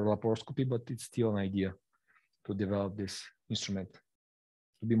better for laparoscopy. But it's still an idea to develop this instrument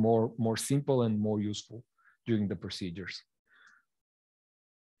to be more simple and more useful during the procedures.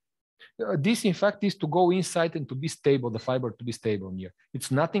 This, in fact, is to go inside and to be stable, the fiber to be stable here. It's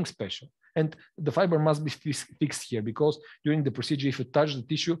nothing special. And the fiber must be fixed here because during the procedure, if you touch the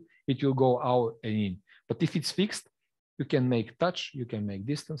tissue, it will go out and in. But if it's fixed, you can make touch, you can make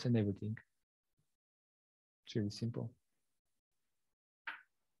distance and everything. It's really simple.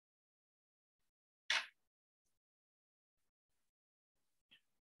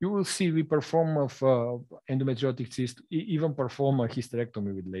 You will see we perform of endometriotic cyst, even perform a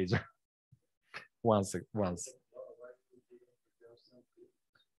hysterectomy with laser. once.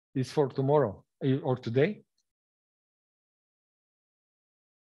 It's for tomorrow or today.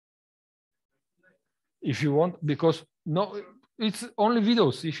 If you want, because no, it's only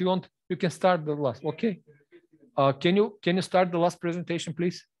videos. If you want, you can start the last. Okay. Can you start the last presentation,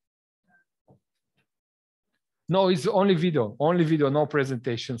 please? No, it's only video, no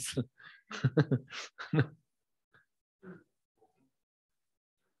presentations.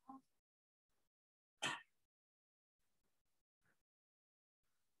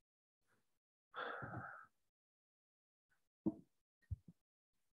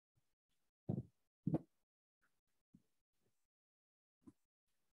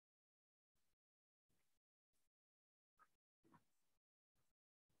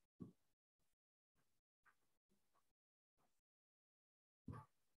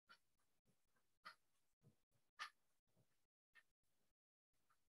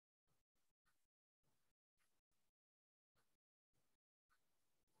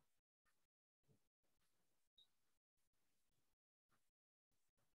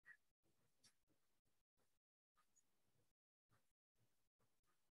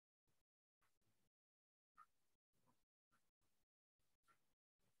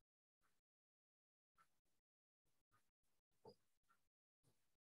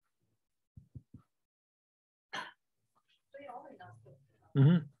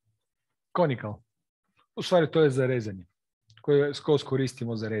 Conical. U stvari to je za rezanje, koje skroz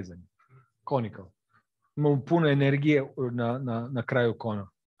koristimo za rezanje. Conical. Imamo puno energije na kraju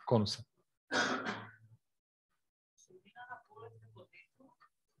konusa.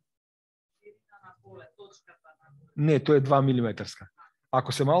 Ne, to je 2 mm.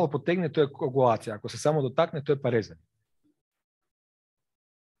 Ako se malo potegne, to je koagulacija. Ako se samo dotakne, to je pa rezanje.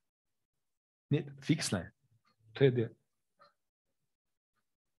 Ne, fiksna je. To je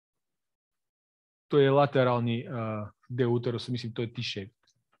To je lateralni deo uterusa, mislim, to je T-shape.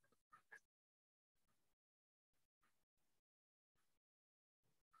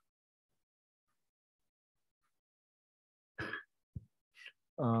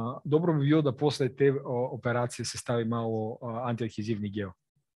 Dobro bi bilo da posle te operacije se stavi malo antiadhezivni gel.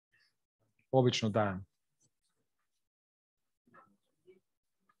 Obično dajem.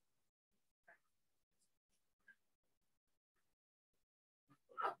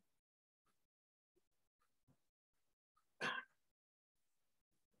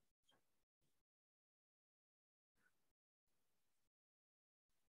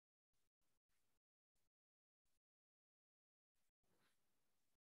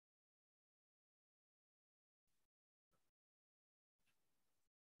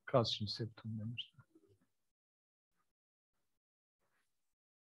 Klasični septum, nema šta.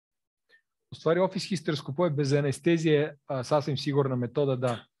 U stvari, office histeroskopija bez anestezije je sasvim sigurna metoda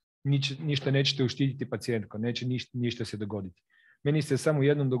da ništa nećete uštititi pacijentko, neće ništa se dogoditi. Meni se samo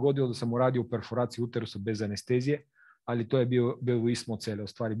jednom dogodilo da sam uradio perforaciju uterusa bez anestezije, ali to je bilo ismocele, u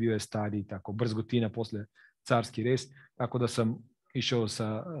stvari bio je stadij, tako, brzgotina posle carski rez, tako da sam išao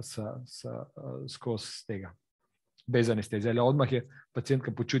skroz stega. Bez anestezije, ali odmah je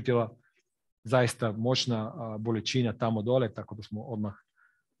pacijentka počutila zaista moćna bolečina tamo dole, tako da smo odmah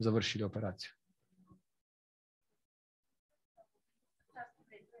završili operaciju.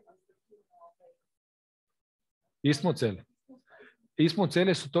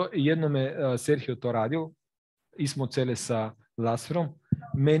 Ismocele su to, jednom je Sergio to radio, ismocele sa laserom,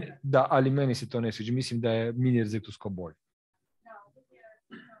 ali meni se to ne sviđa, mislim da je mini rezektoskop bolje.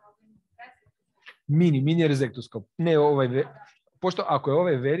 Mini rezektoskop. Ne pošto ako je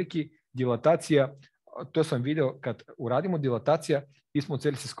ovaj veliki, dilatacija, to sam video, kad uradimo dilatacija,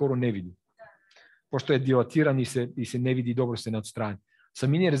 ismocele se skoro ne vidi. Pošto je dilatiran i se ne vidi, dobro se ne odstrani. Sa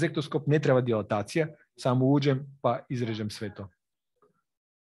mini rezektoskop ne treba dilatacija, samo uđem pa izrežem sve to.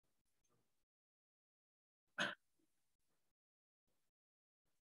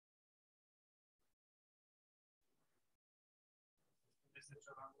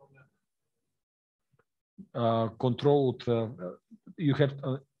 Control,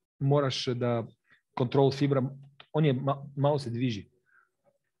 moraš da kontrol fibra, on je malo se dviži.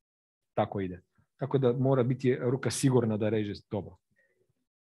 Tako ide. Tako da mora biti ruka sigurna da reže dobro.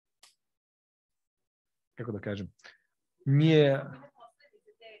 Kako da kažem? Nije...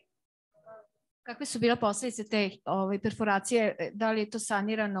 Kakve su bile posljedice te perforacije? Da li je to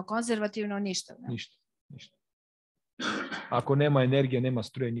sanirano, konzervativno, ništa? Ne? Ništa. Ako nema energije, nema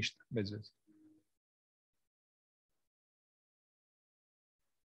struje, ništa, bez veze.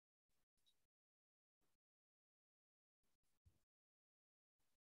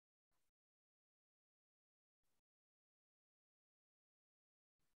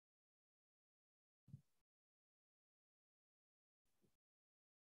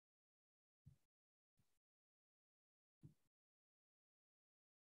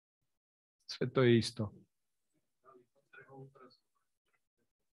 Sve to je isto.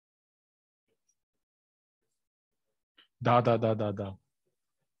 Da.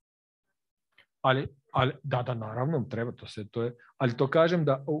 Ali naravno, treba to sve. To je, ali to kažem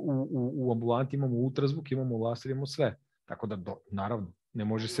da u ambulanti imamo ultrazvuk, imamo laser, imamo sve. Tako da, naravno, ne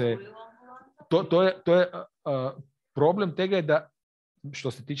može se... To je problem tega je da,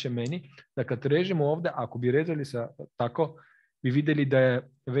 što se tiče meni, da kad režemo ovdje, ako bi rezali tako, bi vidjeli da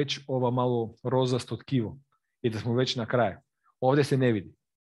je već ova malo rozasto tkivo i da smo već na kraju. Ovdje se ne vidi.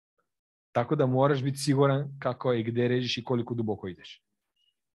 Tako da moraš biti siguran kako i gdje režiš i koliko duboko ideš.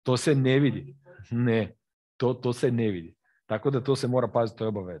 To se ne vidi. Ne, to se ne vidi. Tako da to se mora paziti, to je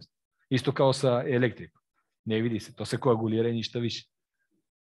obavezno. Isto kao sa elektrikom. Ne vidi se, to se koagulira i ništa više.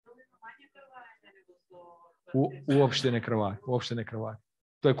 Uopšte ne krvari.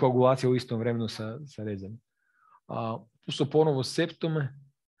 To je koagulacija u istom vremenu sa rezanjem. Tu su ponovo septome.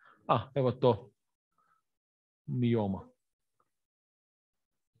 Evo to. Mioma.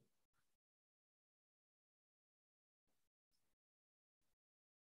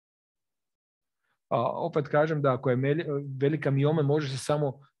 Opet kažem da ako je velika mioma, može se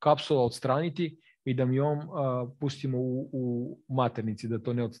samo kapsula odstraniti i da miom pustimo u maternici, da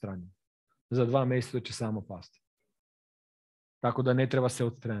to ne odstranimo. Za 2 mjeseca će samo pasti. Tako da ne treba se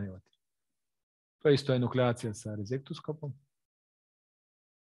odstranjivati. To je isto enukleacija sa rezektoskopom.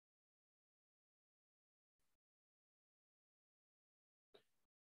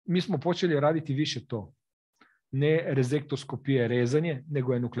 Mi smo počeli raditi više to. Ne rezektoskopije rezanje,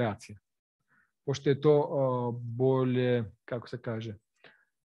 nego enukleacija. Pošto je to bolje, kako se kaže,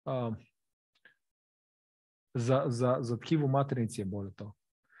 za tkivu maternici je bolje to.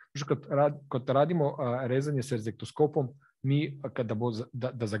 Kad radimo rezanje s rezektoskopom, mi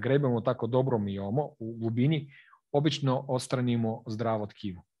da zagrebemo tako dobro miomo u glubini, obično odstranimo zdravo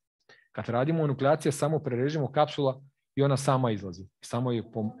tkivo. Kad radimo nukleacije, samo prerežemo kapsula i ona sama izlazi. Samo je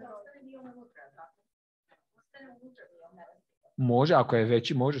može, ako je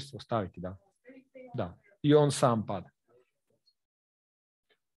veći, može se ostaviti, da. Da. I on sam pada.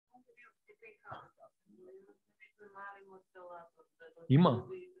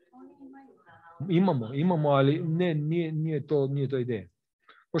 Imamo, ali nije to ideja.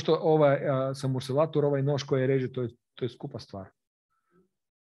 Pošto sam oscilator, ovaj nož koji reže, to je skupa stvar.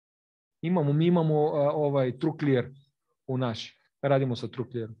 Mi imamo ovaj true clear u naši. Radimo sa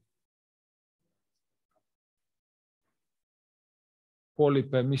true clearom.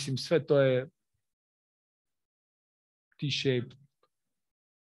 Polipe, mislim, sve to je T-shape,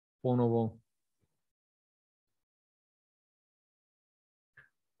 ponovo.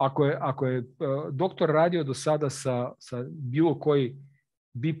 Ako je doktor radio do sada sa bilo koji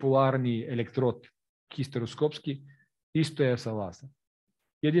bipolarni elektrod histeroskopski, isto je sa laserom.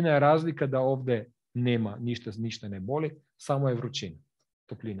 Jedina je razlika da ovdje nema ništa ne boli, samo je vrućina,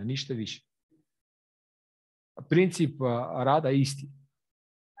 toplina, ništa više. Princip rada je isti.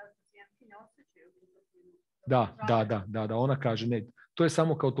 Da, ona kaže ne, to je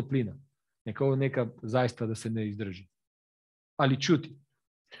samo kao toplina. Neka zaista da se ne izdrži. Ali čuti.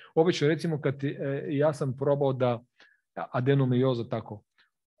 Obično, recimo, kad ja sam probao da adenomioza tako,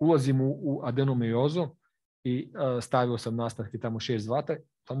 ulazim u adenomiozu i stavio sam nastavke tamo 6 vata,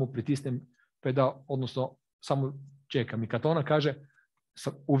 samo pritisnem pedal, odnosno samo čekam. I kad ona kaže,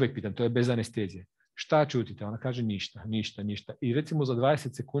 uvek pitam, to je bez anestezije. Šta čutite? Ona kaže ništa. I recimo za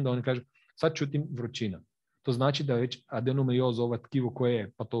 20 sekunda ona kaže, sad čutim vrućina. To znači da već adenomioza, ova tkivo koje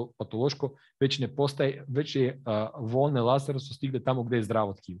je patološko, već ne postaje, već je voljne lasera su stigle tamo gdje je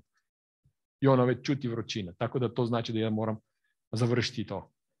zdravo tkivo. I ona već čuti vrućina. Tako da to znači da ja moram završiti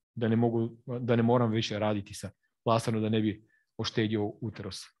to. Da ne moram više raditi sa laserom, da ne bi oštedio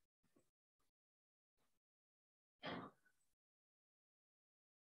uterus.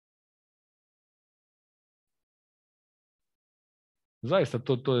 Zaista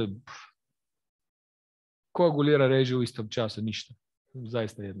to je... Koagulira reže u istom času, ništa.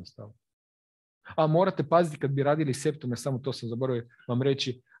 Zaista jednostavno. A morate paziti kad bi radili septume, samo to sam zaboravio vam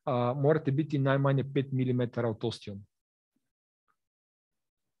reći, morate biti najmanje 5 mm od ostiona.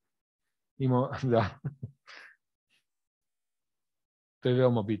 Da. To je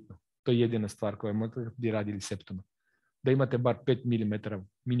veoma bitno. To je jedina stvar koju morate bi radili septume. Da imate bar 5 mm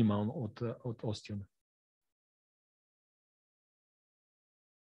minimalno od ostiona.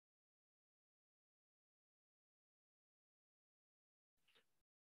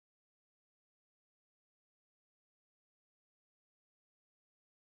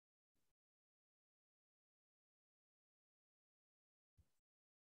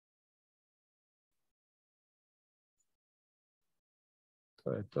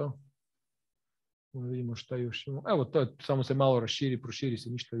 To je to. Vidimo šta još imamo. Evo, to je, samo se malo raširi, proširi se,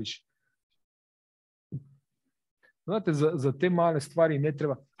 ništa više. Znate, za te male stvari ne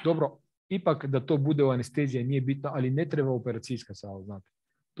treba, dobro, ipak da to bude u anesteziji nije bitno, ali ne treba operacijska sala, znate.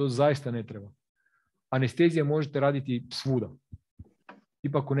 To zaista ne treba. Anestezija možete raditi svuda.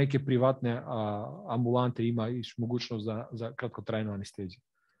 Ipak u neke privatne ambulante ima mogućnost za kratkotrajnu anesteziju.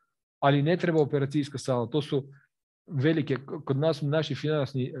 Ali ne treba operacijska sala, to su velike, kod nas naši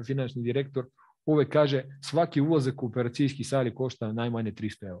finančni direktor uvek kaže svaki ulazak u operacijski sali košta najmanje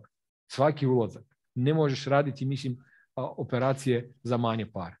 300 €. Svaki ulazak. Ne možeš raditi, mislim, operacije za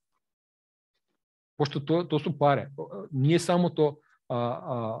manje pare. Pošto to su pare. Nije samo to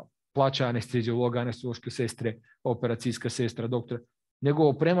plaća anesteziologa, anesteziološke sestre, operacijska sestra, doktora, nego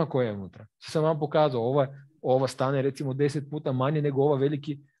oprema koja je unutra. Sve sam vam pokazao, ova stane recimo 10 puta manje nego ova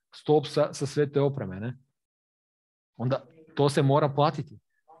veliki stolp sa sve te opreme, ne? Onda to se mora platiti.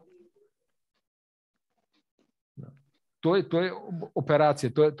 To je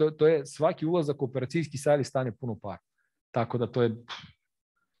operacija, to je svaki ulazak u operacijski sali stane puno para. Tako da to je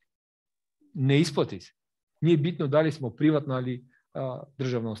ne isplati se. Nije bitno da li smo privatna ali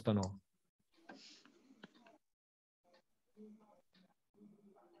državna ustanova.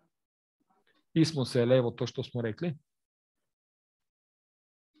 Pismo se, evo to što smo rekli.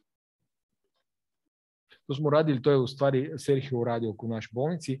 To smo radili, to je u stvari Sergio radio u našoj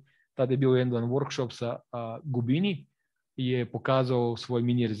bolnici. Tada je bio jedan workshop sa Gubini i je pokazao svoj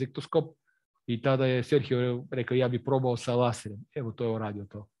mini rezektoskop i tada je Sergio rekao ja bi probao sa laserem. Evo to je radio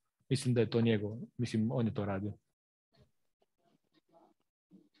to. Mislim da je to njegov. Mislim, on je to radio.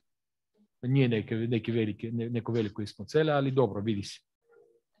 Nije neko veliko ispod cele, ali dobro, vidi se.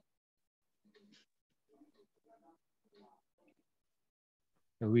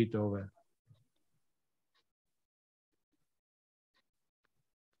 Evo vidite ove.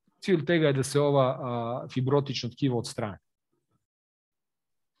 Cilj tega je da se ova fibrotično tkivo odstrani.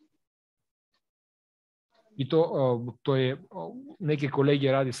 I to je, neke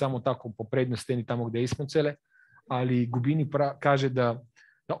kolege radi samo tako po prednjoj steni tamo gdje je ispod cele, ali Gubini kaže da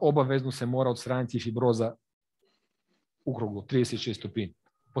obavezno se mora odstraniti fibroza ukruglo, 36 stupinj,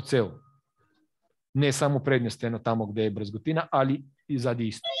 po celu. Ne samo prednja stena tamo gdje je brazgotina, ali i zadi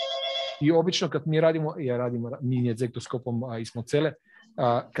isto. I obično kad mi radimo, ja radim minijektoskopom ispod cele,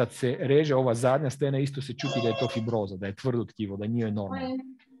 kad se reže ova zadnja stena, isto se čuti da je to fibroza, da je tvrdo tkivo, da nije normalno.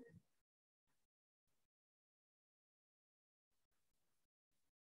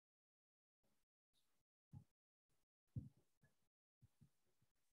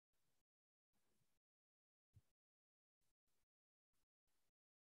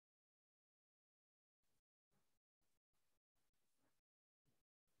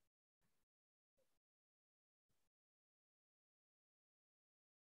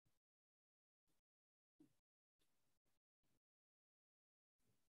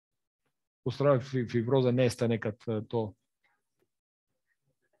 U stvari fibroza nestane kad to...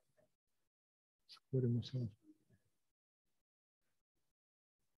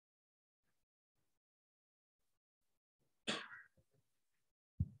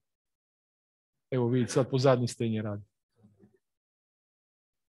 Evo vidite, sad po zadnji steni radi.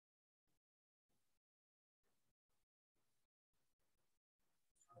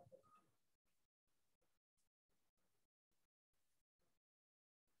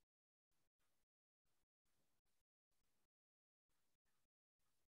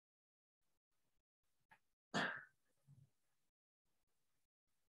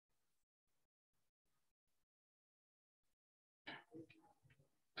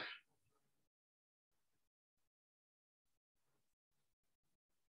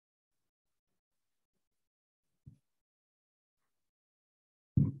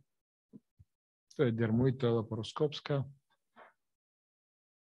 To je dermoida laparoskopska.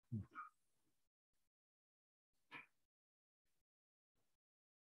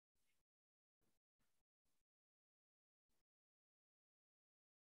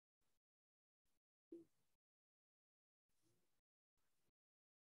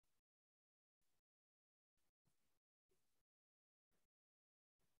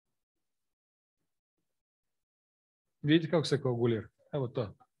 Vidite kako se koagulira. Evo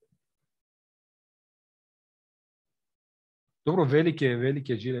to. Dobro,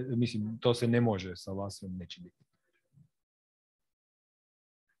 velike žile, mislim, to se ne može sa laserom, neće biti.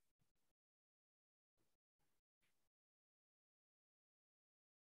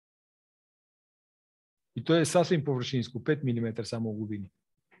 I to je sasvim površinsko, 5 mm samo u gubini.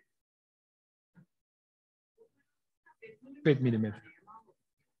 5 mm.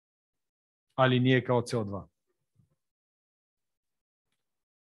 Ali nije kao CO2.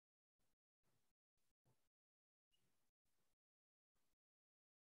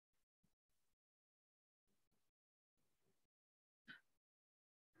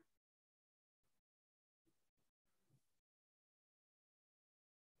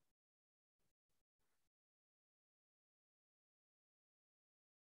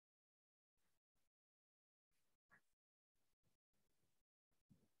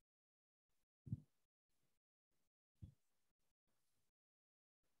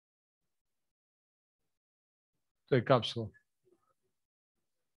 To je kapsula.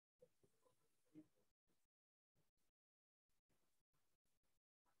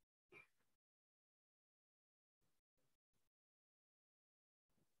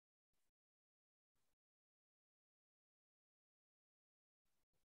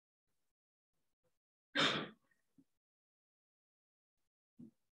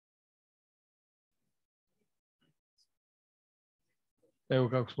 Evo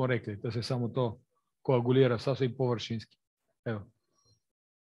kako smo rekli, da se samo to koagulira sasvim površinski. Evo.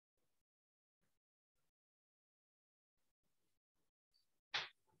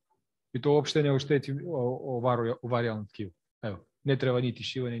 I to uopšte ne ošteti ovarijalnom tkivu. Evo, ne treba niti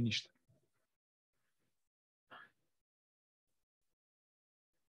šivanje, ništa.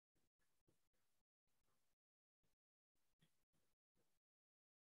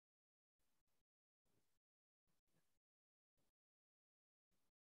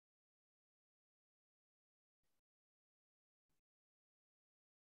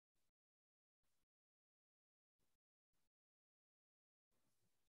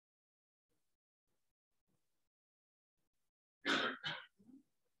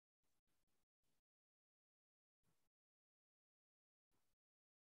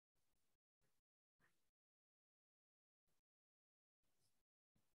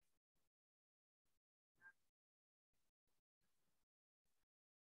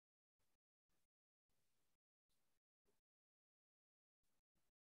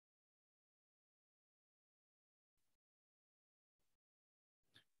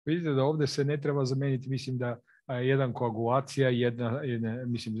 Vidite da ovdje se ne treba zamijeniti, mislim da jedan koagulacija,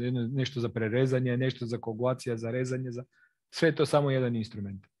 mislim, nešto za prerezanje, nešto za koagulacija, za rezanje, sve je to samo jedan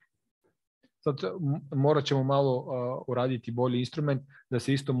instrument. Sad morat ćemo malo uraditi bolji instrument da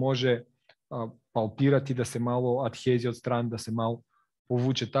se isto može palpirati, da se malo adhezija od strane, da se malo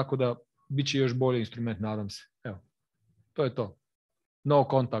povuče, tako da bit će još bolji instrument, nadam se. Evo, to je to. No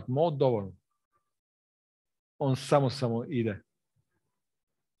contact mode, dovoljno. On samo ide.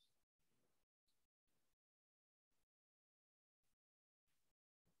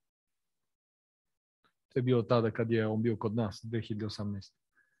 To je bilo tada kad je on bio kod nas, 2018.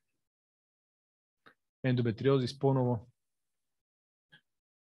 Endometriozis ponovo.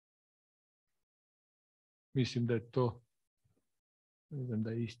 Mislim da je to, ne znam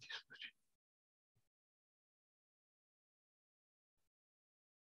da je isti slučaj.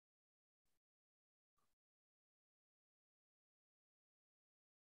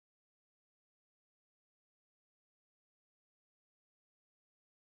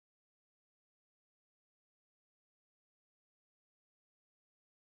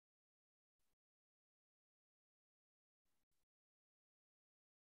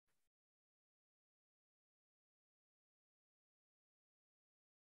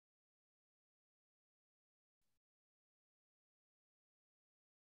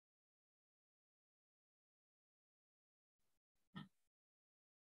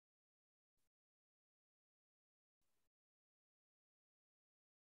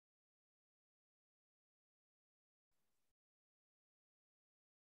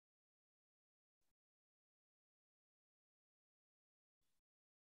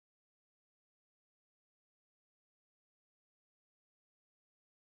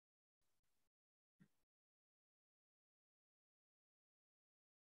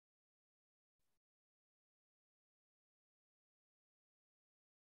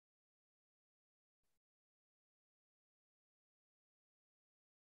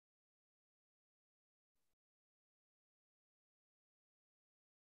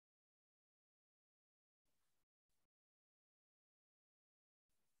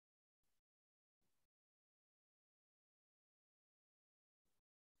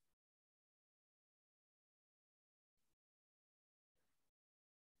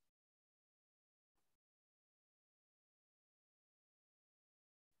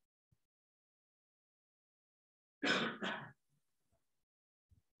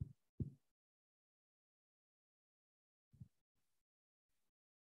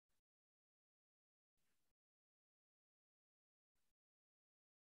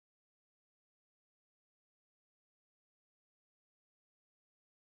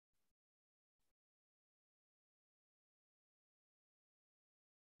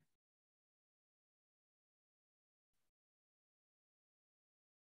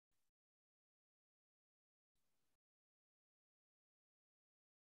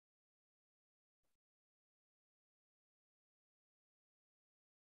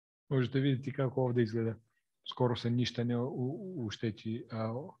 Možete vidjeti kako ovdje izgleda. Skoro se ništa ne ušteći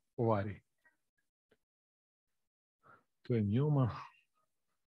ovari. To je mioma.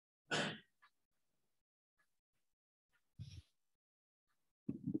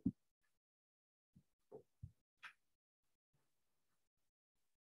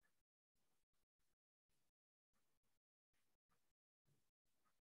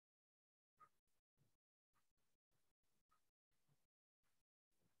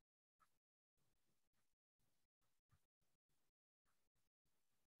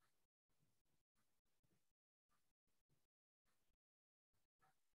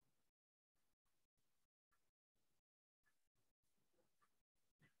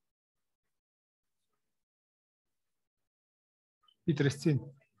 I trescin.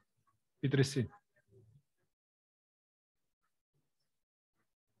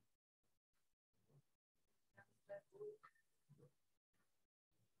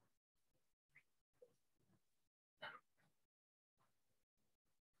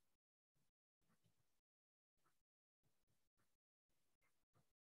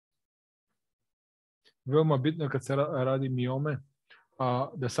 Veoma bitno kad se radi miome,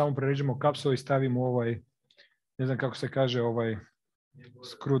 da samo prerežemo kapsulu i stavimo ovaj, ne znam kako se kaže, ovaj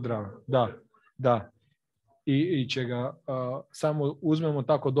screwdriver. Da. I će ga samo uzmemo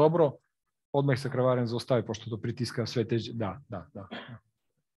tako dobro, odmah se krvaren zaustavi, pošto to pritiska sve teže. Da.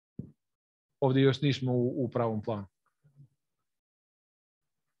 Ovdje još nismo u pravom planu.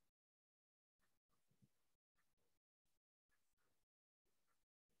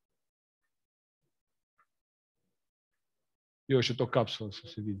 Još je to kapsula, što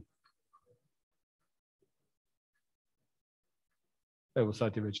se vidi. Evo,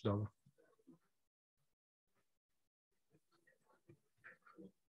 sad je već dobro.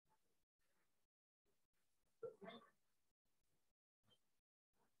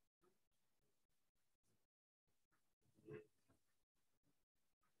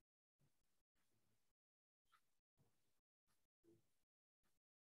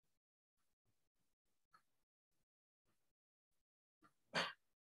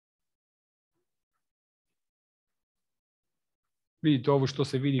 Vidite ovo što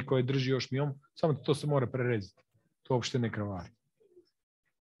se vidi koje drži još miom, samo to se mora prerezati. To uopšte ne kravari.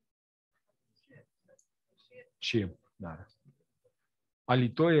 Šijem, naravno.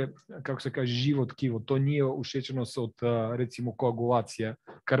 Ali to je, kako se kaže, živo tkivo. To nije ušećenost od, recimo, koagulacija,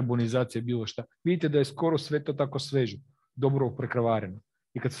 karbonizacija, bilo šta. Vidite da je skoro sve to tako sveže, dobro prekravareno.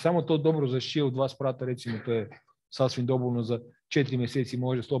 I kad se samo to dobro zašije u 2 sprata, recimo, to je sasvim dovoljno za 4 mjeseci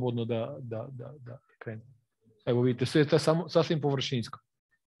može slobodno da krene. Evo vidite, sve je to sasvim površinsko.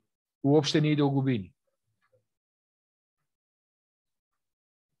 Uopšte ne ide u gubini.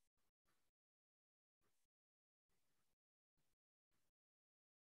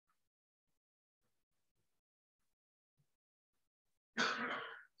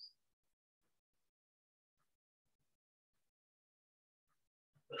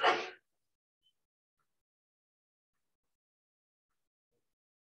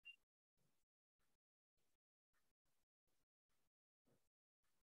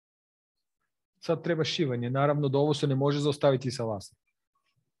 Sad treba šivanje. Naravno da ovo se ne može zaustaviti sa laserom.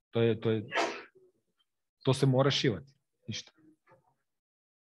 To se mora šivati. Ništa.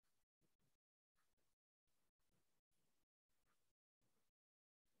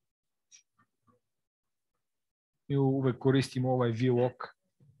 Mi uvek koristimo ovaj V-lock.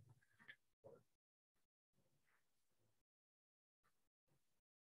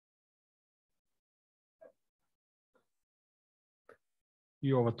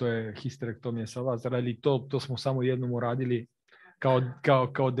 I ovo to je histerektomija sa lazera, ali to smo samo jednom uradili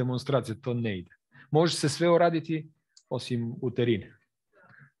kao demonstracija, to ne ide. Može se sve uraditi osim uterine.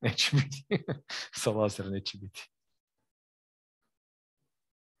 Neće biti. Sa lazera neće biti.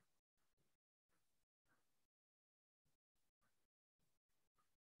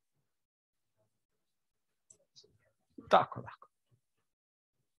 Tako.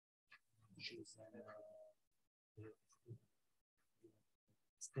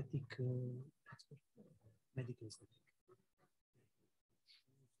 Aesthetic, medical aesthetic.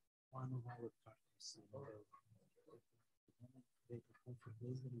 One of our partners they perform for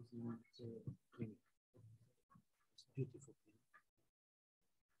laser is in Prvi. It's beautiful.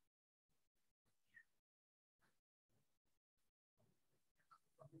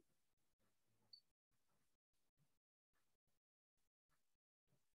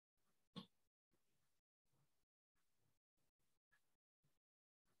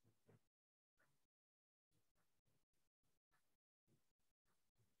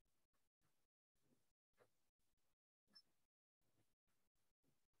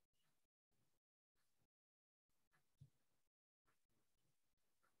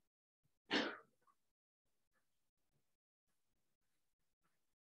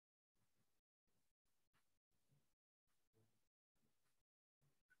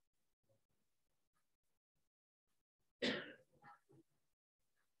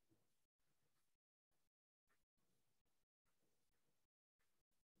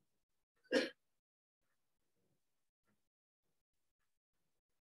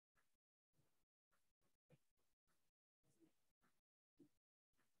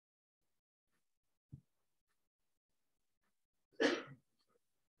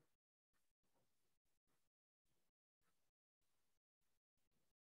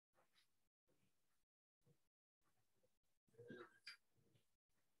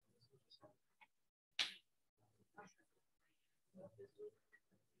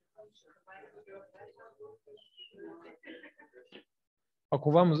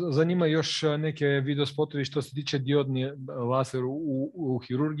 Ako vam zanima još neke video spotovi što se tiče diodni laser u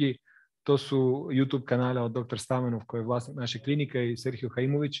hirurgiji, to su YouTube kanale od Dr. Stamenov koji je vlasnik naše klinike i Serhio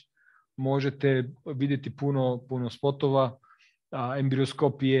Haimović. Možete vidjeti puno spotova,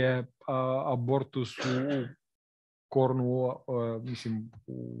 embrioskopije, abortus u kornu, mislim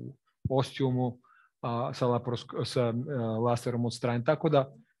u ostiumu sa laserom od strane. Tako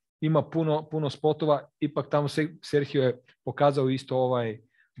da ima puno spotova, ipak tamo Serhio je pokazao isto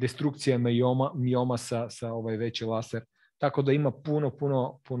destrukcija mioma sa ovaj veći laser. Tako da ima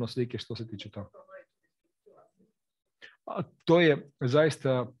puno slike što se tiče toga. To je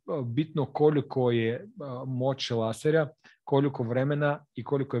zaista bitno koliko je moć lasera, koliko vremena i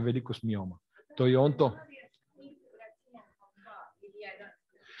koliko je velikost mioma. To je on to.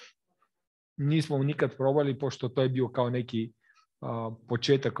 nismo nikad probali, pošto to je bio kao neki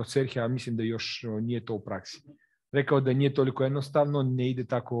početak od Serhija, a mislim da još nije to u praksi. Rekao da nije toliko jednostavno, ne ide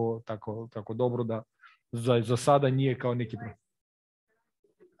tako dobro da za sada nije kao neki problem.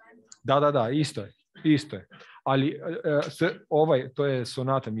 Da, isto je. Ali to je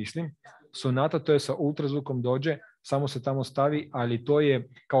sonata, mislim. Sonata, to je sa ultrazvukom dođe, samo se tamo stavi, ali to je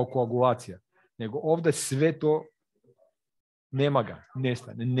kao koagulacija. Nego ovdje sve to nema ga,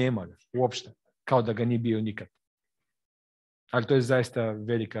 nestane, nema ga uopšte, kao da ga nije bio nikad. Ali to je zaista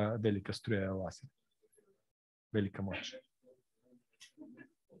velika struja lasera. Velika moć.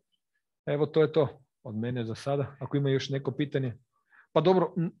 Evo, to je to od mene za sada. Ako ima još neko pitanje. Pa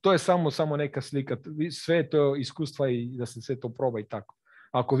dobro, to je samo neka slika. Sve je to iskustva i da se sve to proba i tako.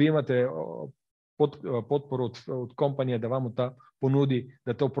 Ako vi imate potporu od kompanije da vam ta ponudi,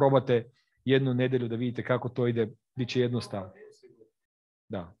 da to probate jednu nedelju, da vidite kako to ide, bit će jednostavno.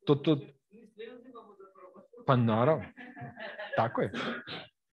 Da, to... Pa naravno. Tako je.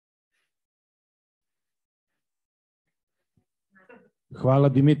 Hvala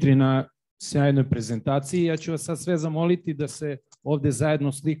Dimitri na sjajnoj prezentaciji. Ja ću vas sad sve zamoliti da se ovdje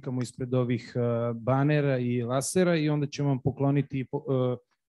zajedno slikamo ispred ovih banera i lasera i onda ćemo vam pokloniti,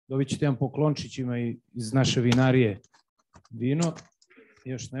 dobit ćete vam poklončićima iz naše vinarije vino.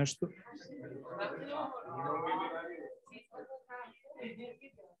 Još nešto.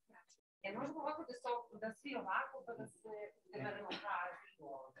 Možemo ovako da svi ovako, pa da se uvedemo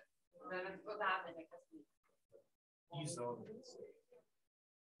da nas odavde neka slika.